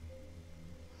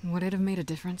 would it have made a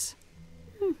difference?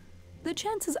 The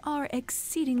chances are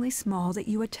exceedingly small that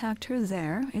you attacked her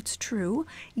there, it's true.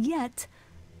 Yet,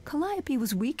 Calliope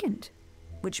was weakened,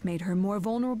 which made her more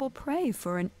vulnerable prey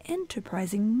for an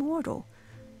enterprising mortal.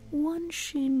 One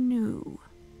she knew.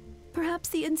 Perhaps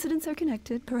the incidents are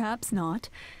connected, perhaps not.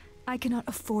 I cannot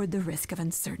afford the risk of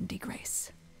uncertainty,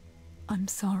 Grace. I'm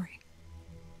sorry.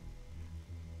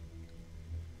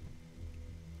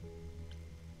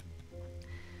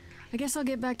 I guess I'll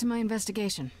get back to my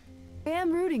investigation. I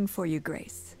am rooting for you,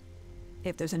 Grace.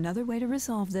 If there's another way to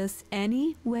resolve this,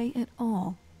 any way at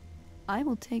all, I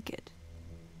will take it.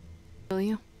 Will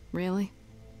you? Really?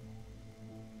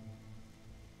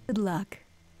 Good luck.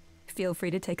 Feel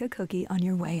free to take a cookie on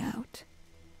your way out.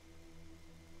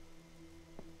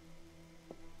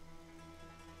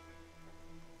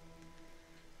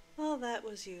 Well, that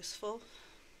was useful.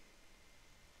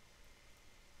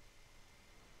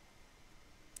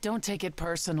 Don't take it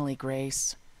personally,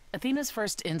 Grace. Athena's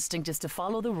first instinct is to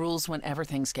follow the rules whenever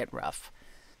things get rough.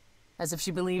 As if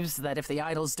she believes that if the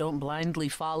idols don't blindly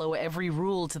follow every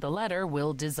rule to the letter,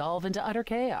 we'll dissolve into utter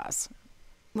chaos.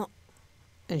 Well,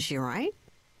 is she right?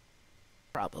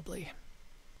 Probably.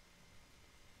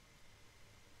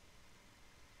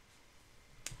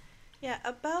 Yeah,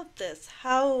 about this,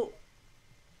 how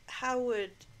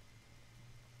would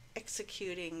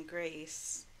executing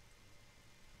Grace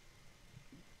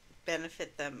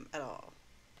benefit them at all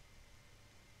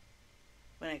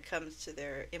when it comes to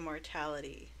their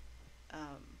immortality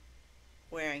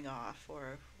wearing off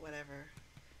or whatever?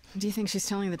 Do you think she's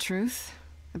telling the truth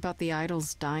about the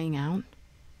idols dying out?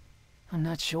 I'm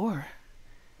not sure.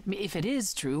 I mean, if it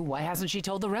is true, why hasn't she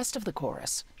told the rest of the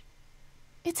chorus?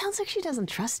 It sounds like she doesn't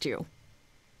trust you.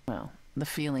 Well, the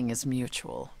feeling is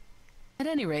mutual. At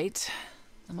any rate,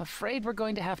 I'm afraid we're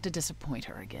going to have to disappoint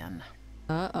her again.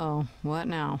 Uh-oh. What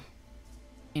now?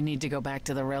 You need to go back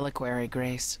to the reliquary,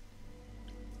 Grace.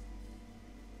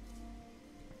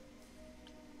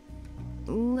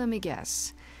 Let me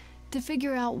guess. To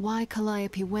figure out why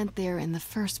Calliope went there in the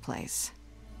first place.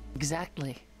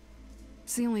 Exactly.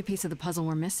 It's the only piece of the puzzle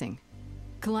we're missing.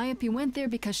 Calliope went there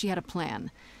because she had a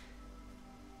plan.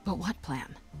 But what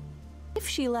plan? If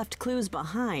she left clues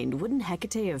behind, wouldn't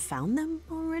Hecate have found them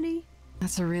already?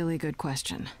 That's a really good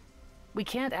question. We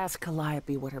can't ask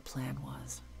Calliope what her plan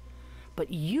was.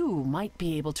 But you might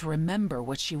be able to remember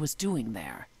what she was doing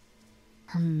there.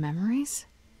 Her memories?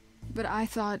 But I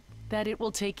thought... That it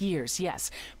will take years,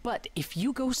 yes. But if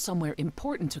you go somewhere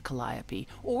important to Calliope,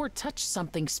 or touch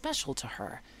something special to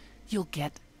her, you'll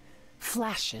get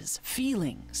flashes,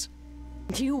 feelings.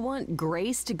 Do you want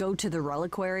Grace to go to the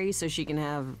reliquary so she can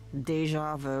have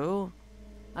déjà vu?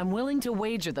 I'm willing to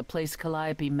wager the place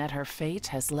Calliope met her fate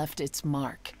has left its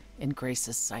mark in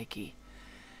Grace's psyche.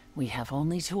 We have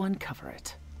only to uncover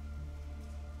it.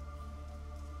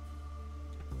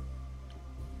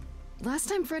 Last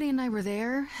time Freddy and I were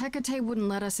there, Hecate wouldn't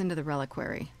let us into the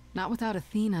reliquary. Not without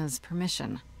Athena's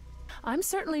permission. I'm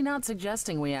certainly not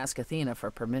suggesting we ask Athena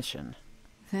for permission.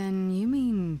 Then you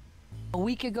mean... A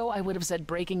week ago, I would have said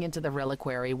breaking into the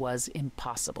reliquary was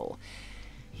impossible.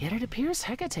 Yet it appears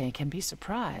Hecate can be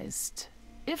surprised.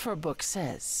 If her book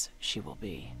says she will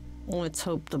be. Let's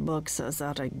hope the book says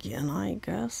that again, I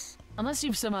guess. Unless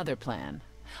you've some other plan.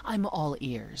 I'm all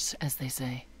ears, as they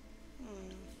say.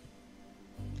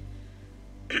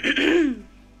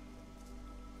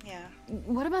 Yeah.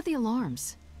 What about the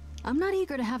alarms? I'm not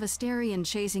eager to have Asterion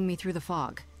chasing me through the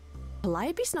fog.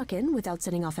 Calliope snuck in without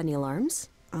setting off any alarms.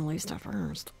 At least at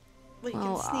first.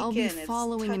 Well, I'll be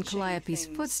following in Calliope's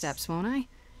footsteps, won't I?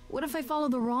 What if I follow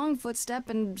the wrong footstep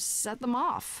and set them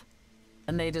off?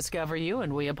 And they discover you,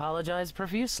 and we apologize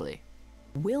profusely.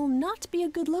 Will not be a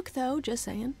good look, though, just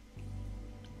saying.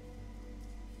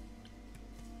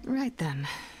 Right then.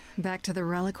 Back to the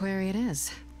reliquary it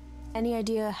is. Any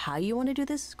idea how you want to do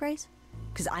this, Grace?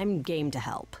 because I'm game to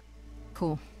help.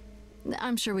 Cool.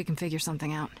 I'm sure we can figure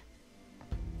something out.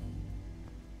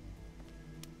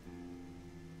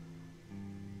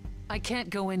 I can't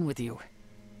go in with you.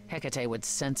 Hecate would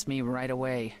sense me right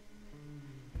away.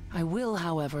 I will,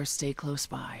 however, stay close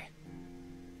by.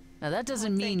 Now that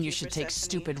doesn't mean you should take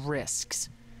stupid risks.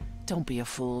 Don't be a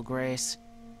fool, Grace.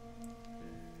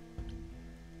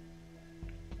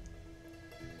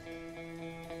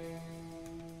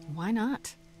 Why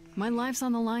not? My life's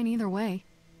on the line either way.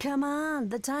 Come on,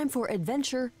 the time for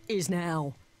adventure is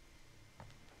now.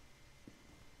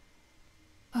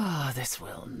 Ah, this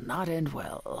will not end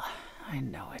well. I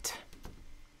know it.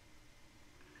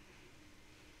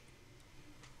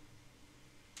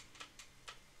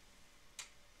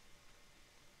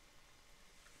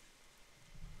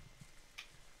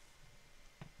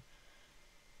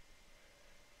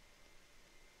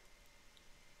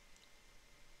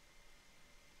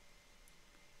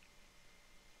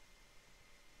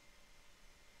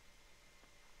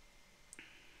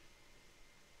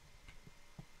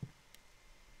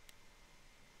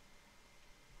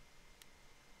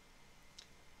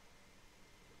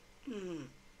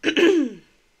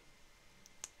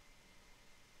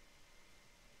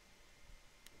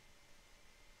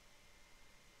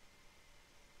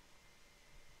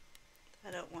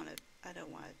 I don't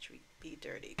want to be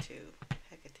dirty to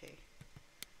Hecate.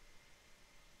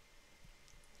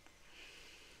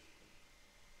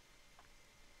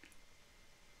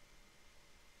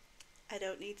 I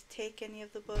don't need to take any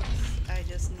of the books. I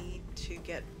just need to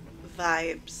get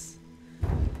vibes.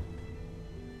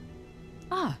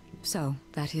 Ah, so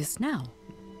that is now.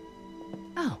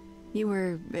 Oh, you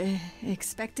were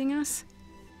expecting us?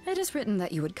 It is written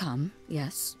that you would come,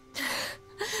 yes.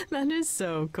 That is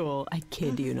so cool. I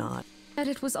kid you not. And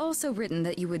it was also written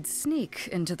that you would sneak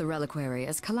into the reliquary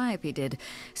as Calliope did,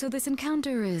 so this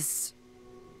encounter is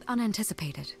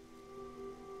unanticipated.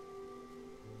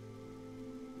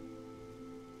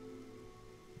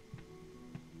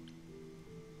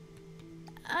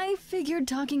 I figured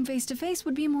talking face to face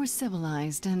would be more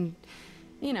civilized and,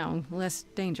 you know, less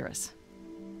dangerous.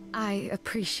 I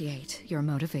appreciate your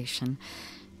motivation,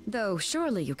 though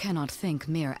surely you cannot think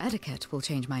mere etiquette will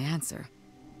change my answer.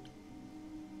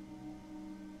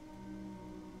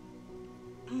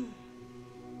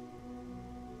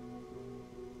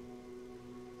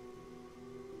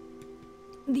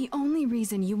 The only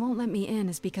reason you won't let me in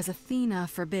is because Athena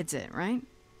forbids it, right?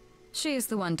 She is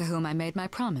the one to whom I made my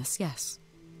promise, yes.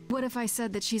 What if I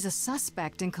said that she's a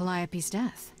suspect in Calliope's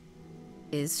death?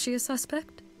 Is she a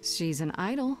suspect? She's an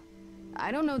idol.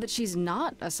 I don't know that she's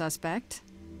not a suspect.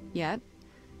 Yet.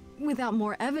 Without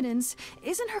more evidence,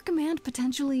 isn't her command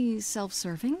potentially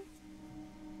self-serving?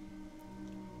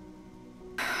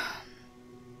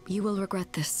 You will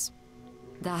regret this.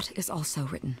 That is also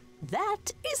written.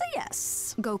 That is a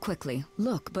yes. Go quickly.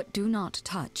 Look, but do not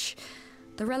touch.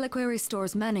 The reliquary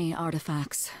stores many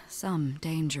artifacts, some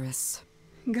dangerous.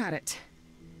 Got it.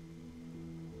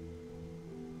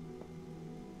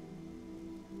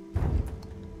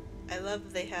 I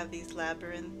love they have these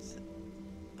labyrinths.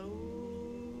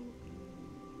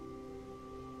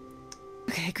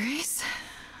 Okay, Grace.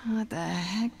 What the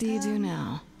heck do you do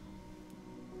now?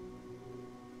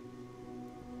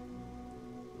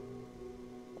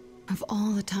 Of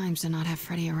all the times to not have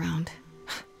Freddy around,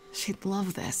 she'd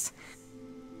love this.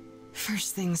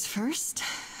 First things first,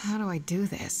 how do I do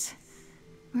this?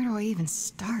 Where do I even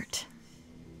start?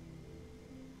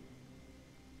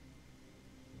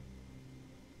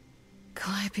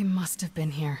 Calliope must have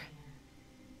been here.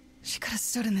 She could have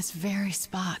stood in this very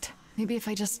spot. Maybe if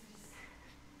I just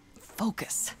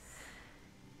focus.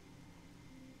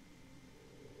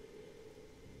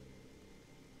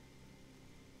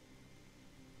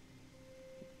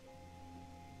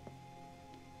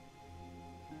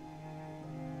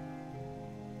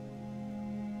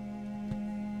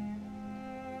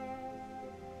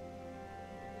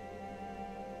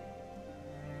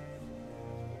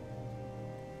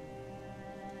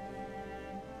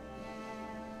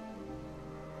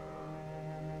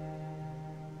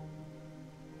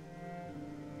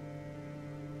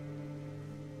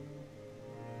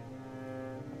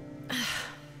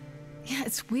 Yeah,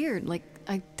 it's weird. Like,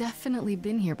 I've definitely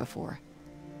been here before.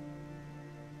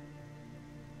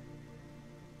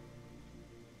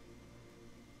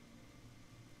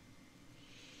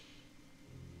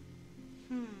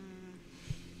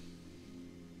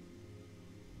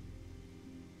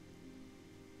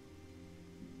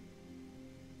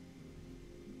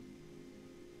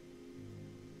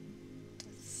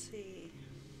 Let's see.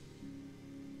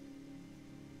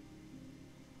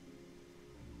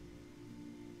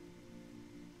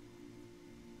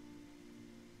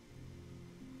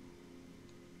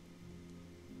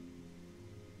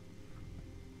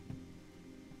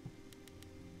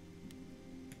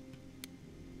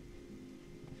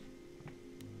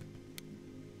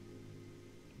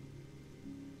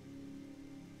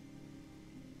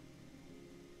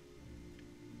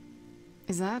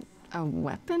 Is that a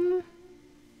weapon?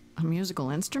 A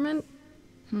musical instrument?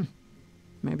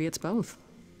 Maybe it's both.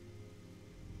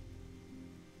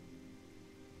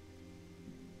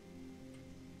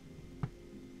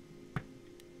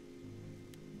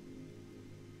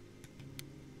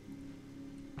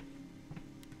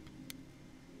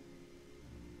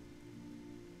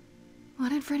 What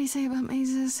did Freddy say about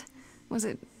mazes? Was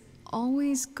it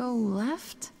always go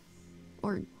left?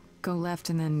 Or go left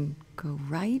and then go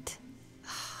right?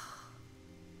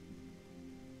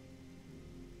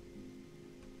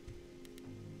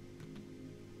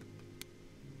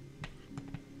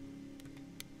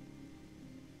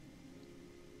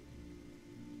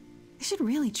 They should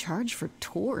really charge for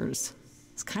tours.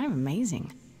 It's kind of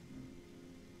amazing.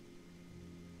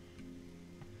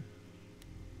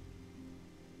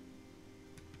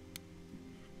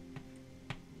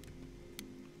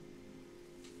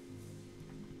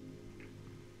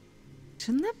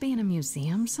 Shouldn't that be in a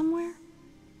museum somewhere?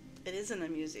 It is in a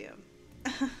museum.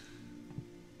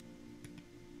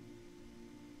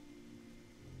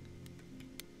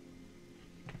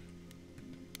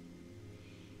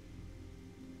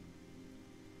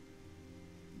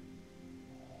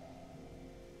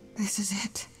 This is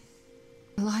it.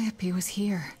 Calliope was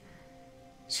here.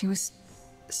 She was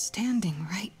standing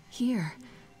right here.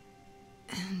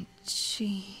 And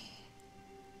she...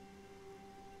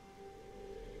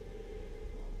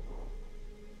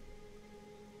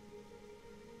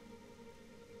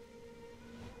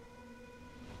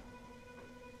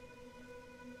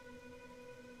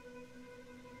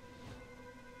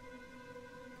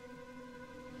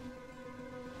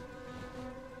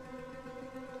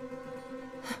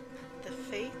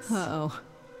 Uh-oh.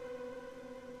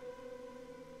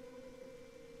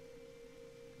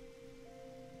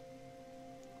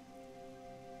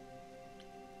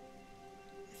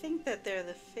 I think that they're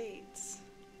the Fates.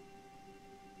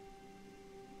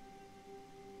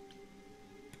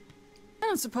 I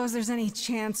don't suppose there's any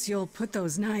chance you'll put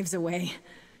those knives away.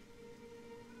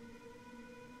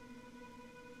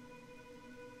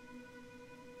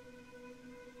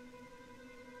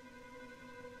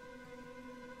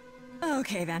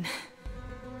 Okay, then.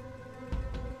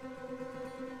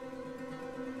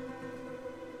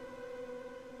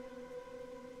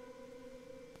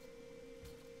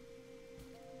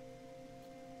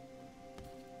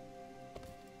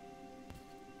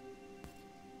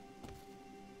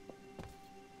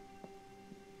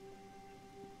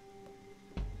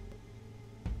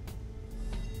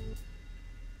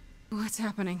 What's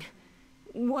happening?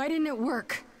 Why didn't it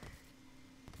work?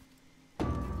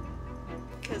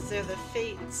 Because they're the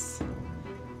Fates.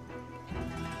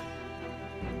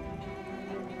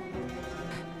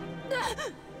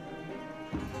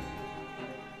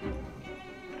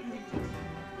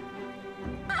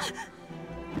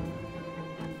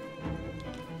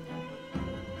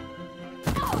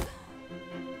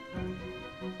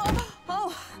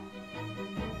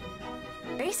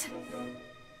 Grace?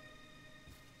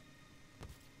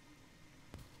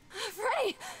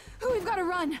 Freddy! We've got to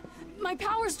run! My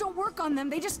powers don't work on them,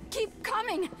 they just keep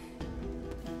coming!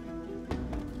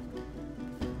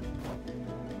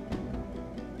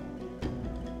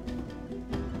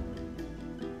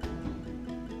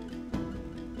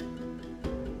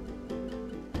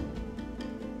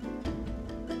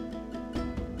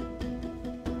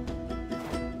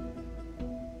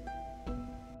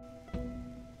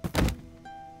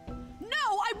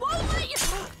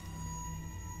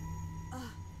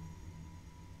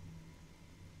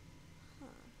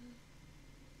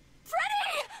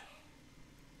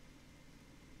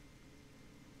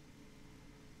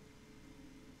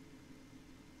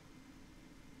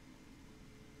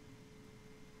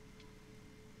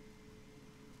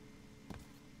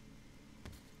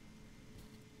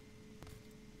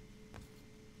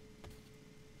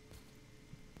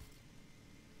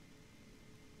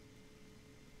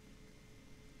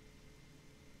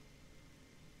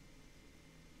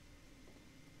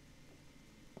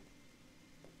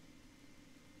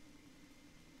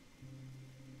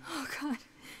 Oh God.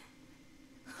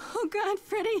 Oh God,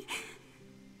 Freddy.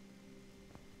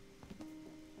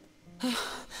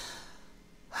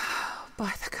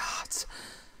 By the gods.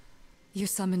 You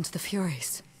summoned the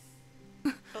Furies.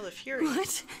 Oh, the Furies.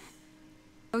 What?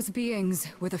 Those beings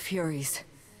were the Furies.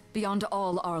 Beyond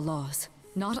all our laws.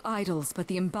 Not idols, but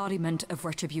the embodiment of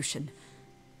retribution.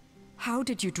 How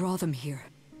did you draw them here?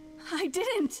 I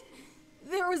didn't.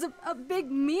 There was a big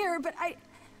mirror, but I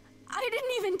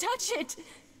didn't even touch it.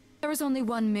 There was only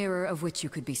one mirror of which you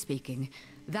could be speaking.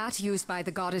 That used by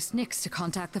the goddess Nyx to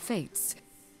contact the Fates.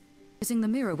 Using the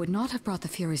mirror would not have brought the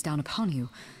Furies down upon you.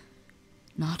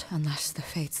 Not unless the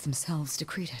fates themselves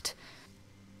decreed it.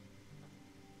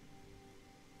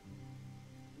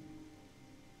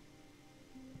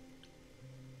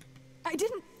 I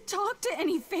didn't talk to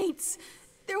any fates.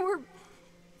 There were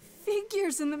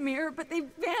figures in the mirror, but they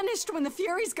vanished when the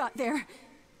Furies got there.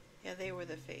 Yeah, they were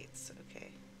the fates. Okay.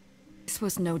 This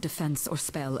was no defense or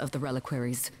spell of the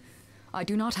reliquaries. I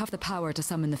do not have the power to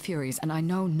summon the Furies, and I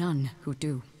know none who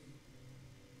do.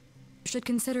 You should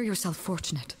consider yourself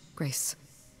fortunate, Grace.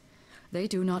 They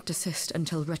do not desist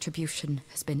until retribution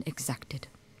has been exacted.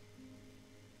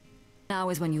 Now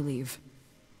is when you leave.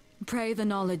 Pray the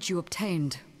knowledge you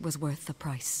obtained was worth the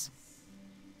price.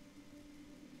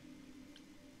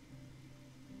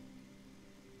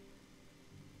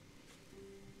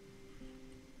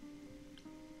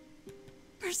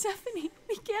 Persephone,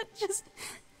 we can't just...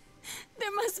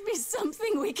 There must be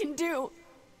something we can do.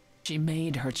 She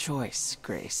made her choice,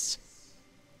 Grace.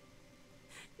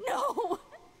 No!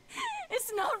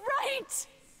 It's not right!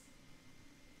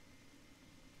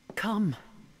 Come.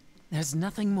 There's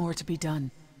nothing more to be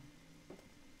done.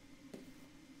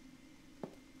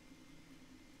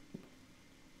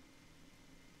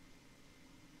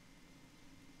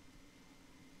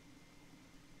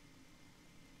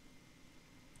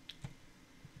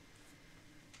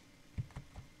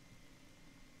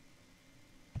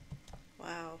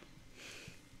 Wow.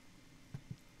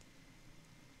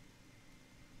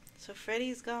 So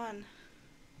Freddy's gone.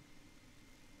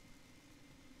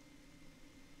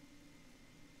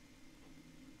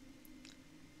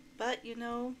 But, you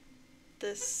know,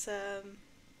 this, I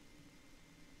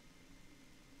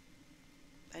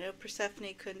know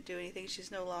Persephone couldn't do anything.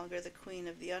 She's no longer the queen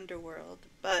of the underworld.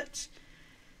 But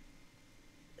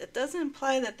it doesn't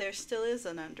imply that there still is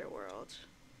an underworld.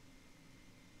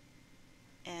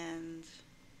 And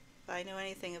if I know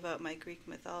anything about my Greek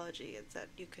mythology, it's that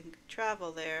you can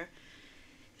travel there.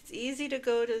 It's easy to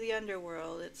go to the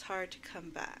underworld. It's hard to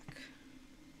come back.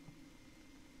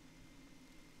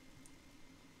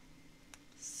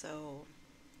 So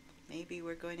maybe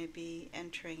we're going to be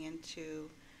entering into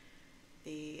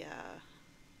the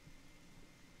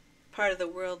part of the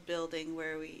world building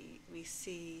where we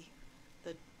see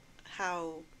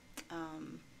how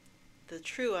the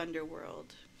true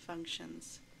underworld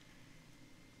functions.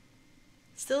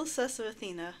 Still sus of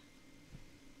Athena.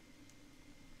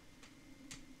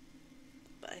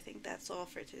 But I think that's all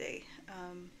for today.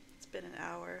 It's been an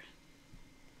hour.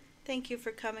 Thank you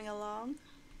for coming along.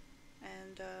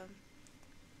 And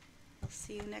I'll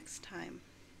see you next time.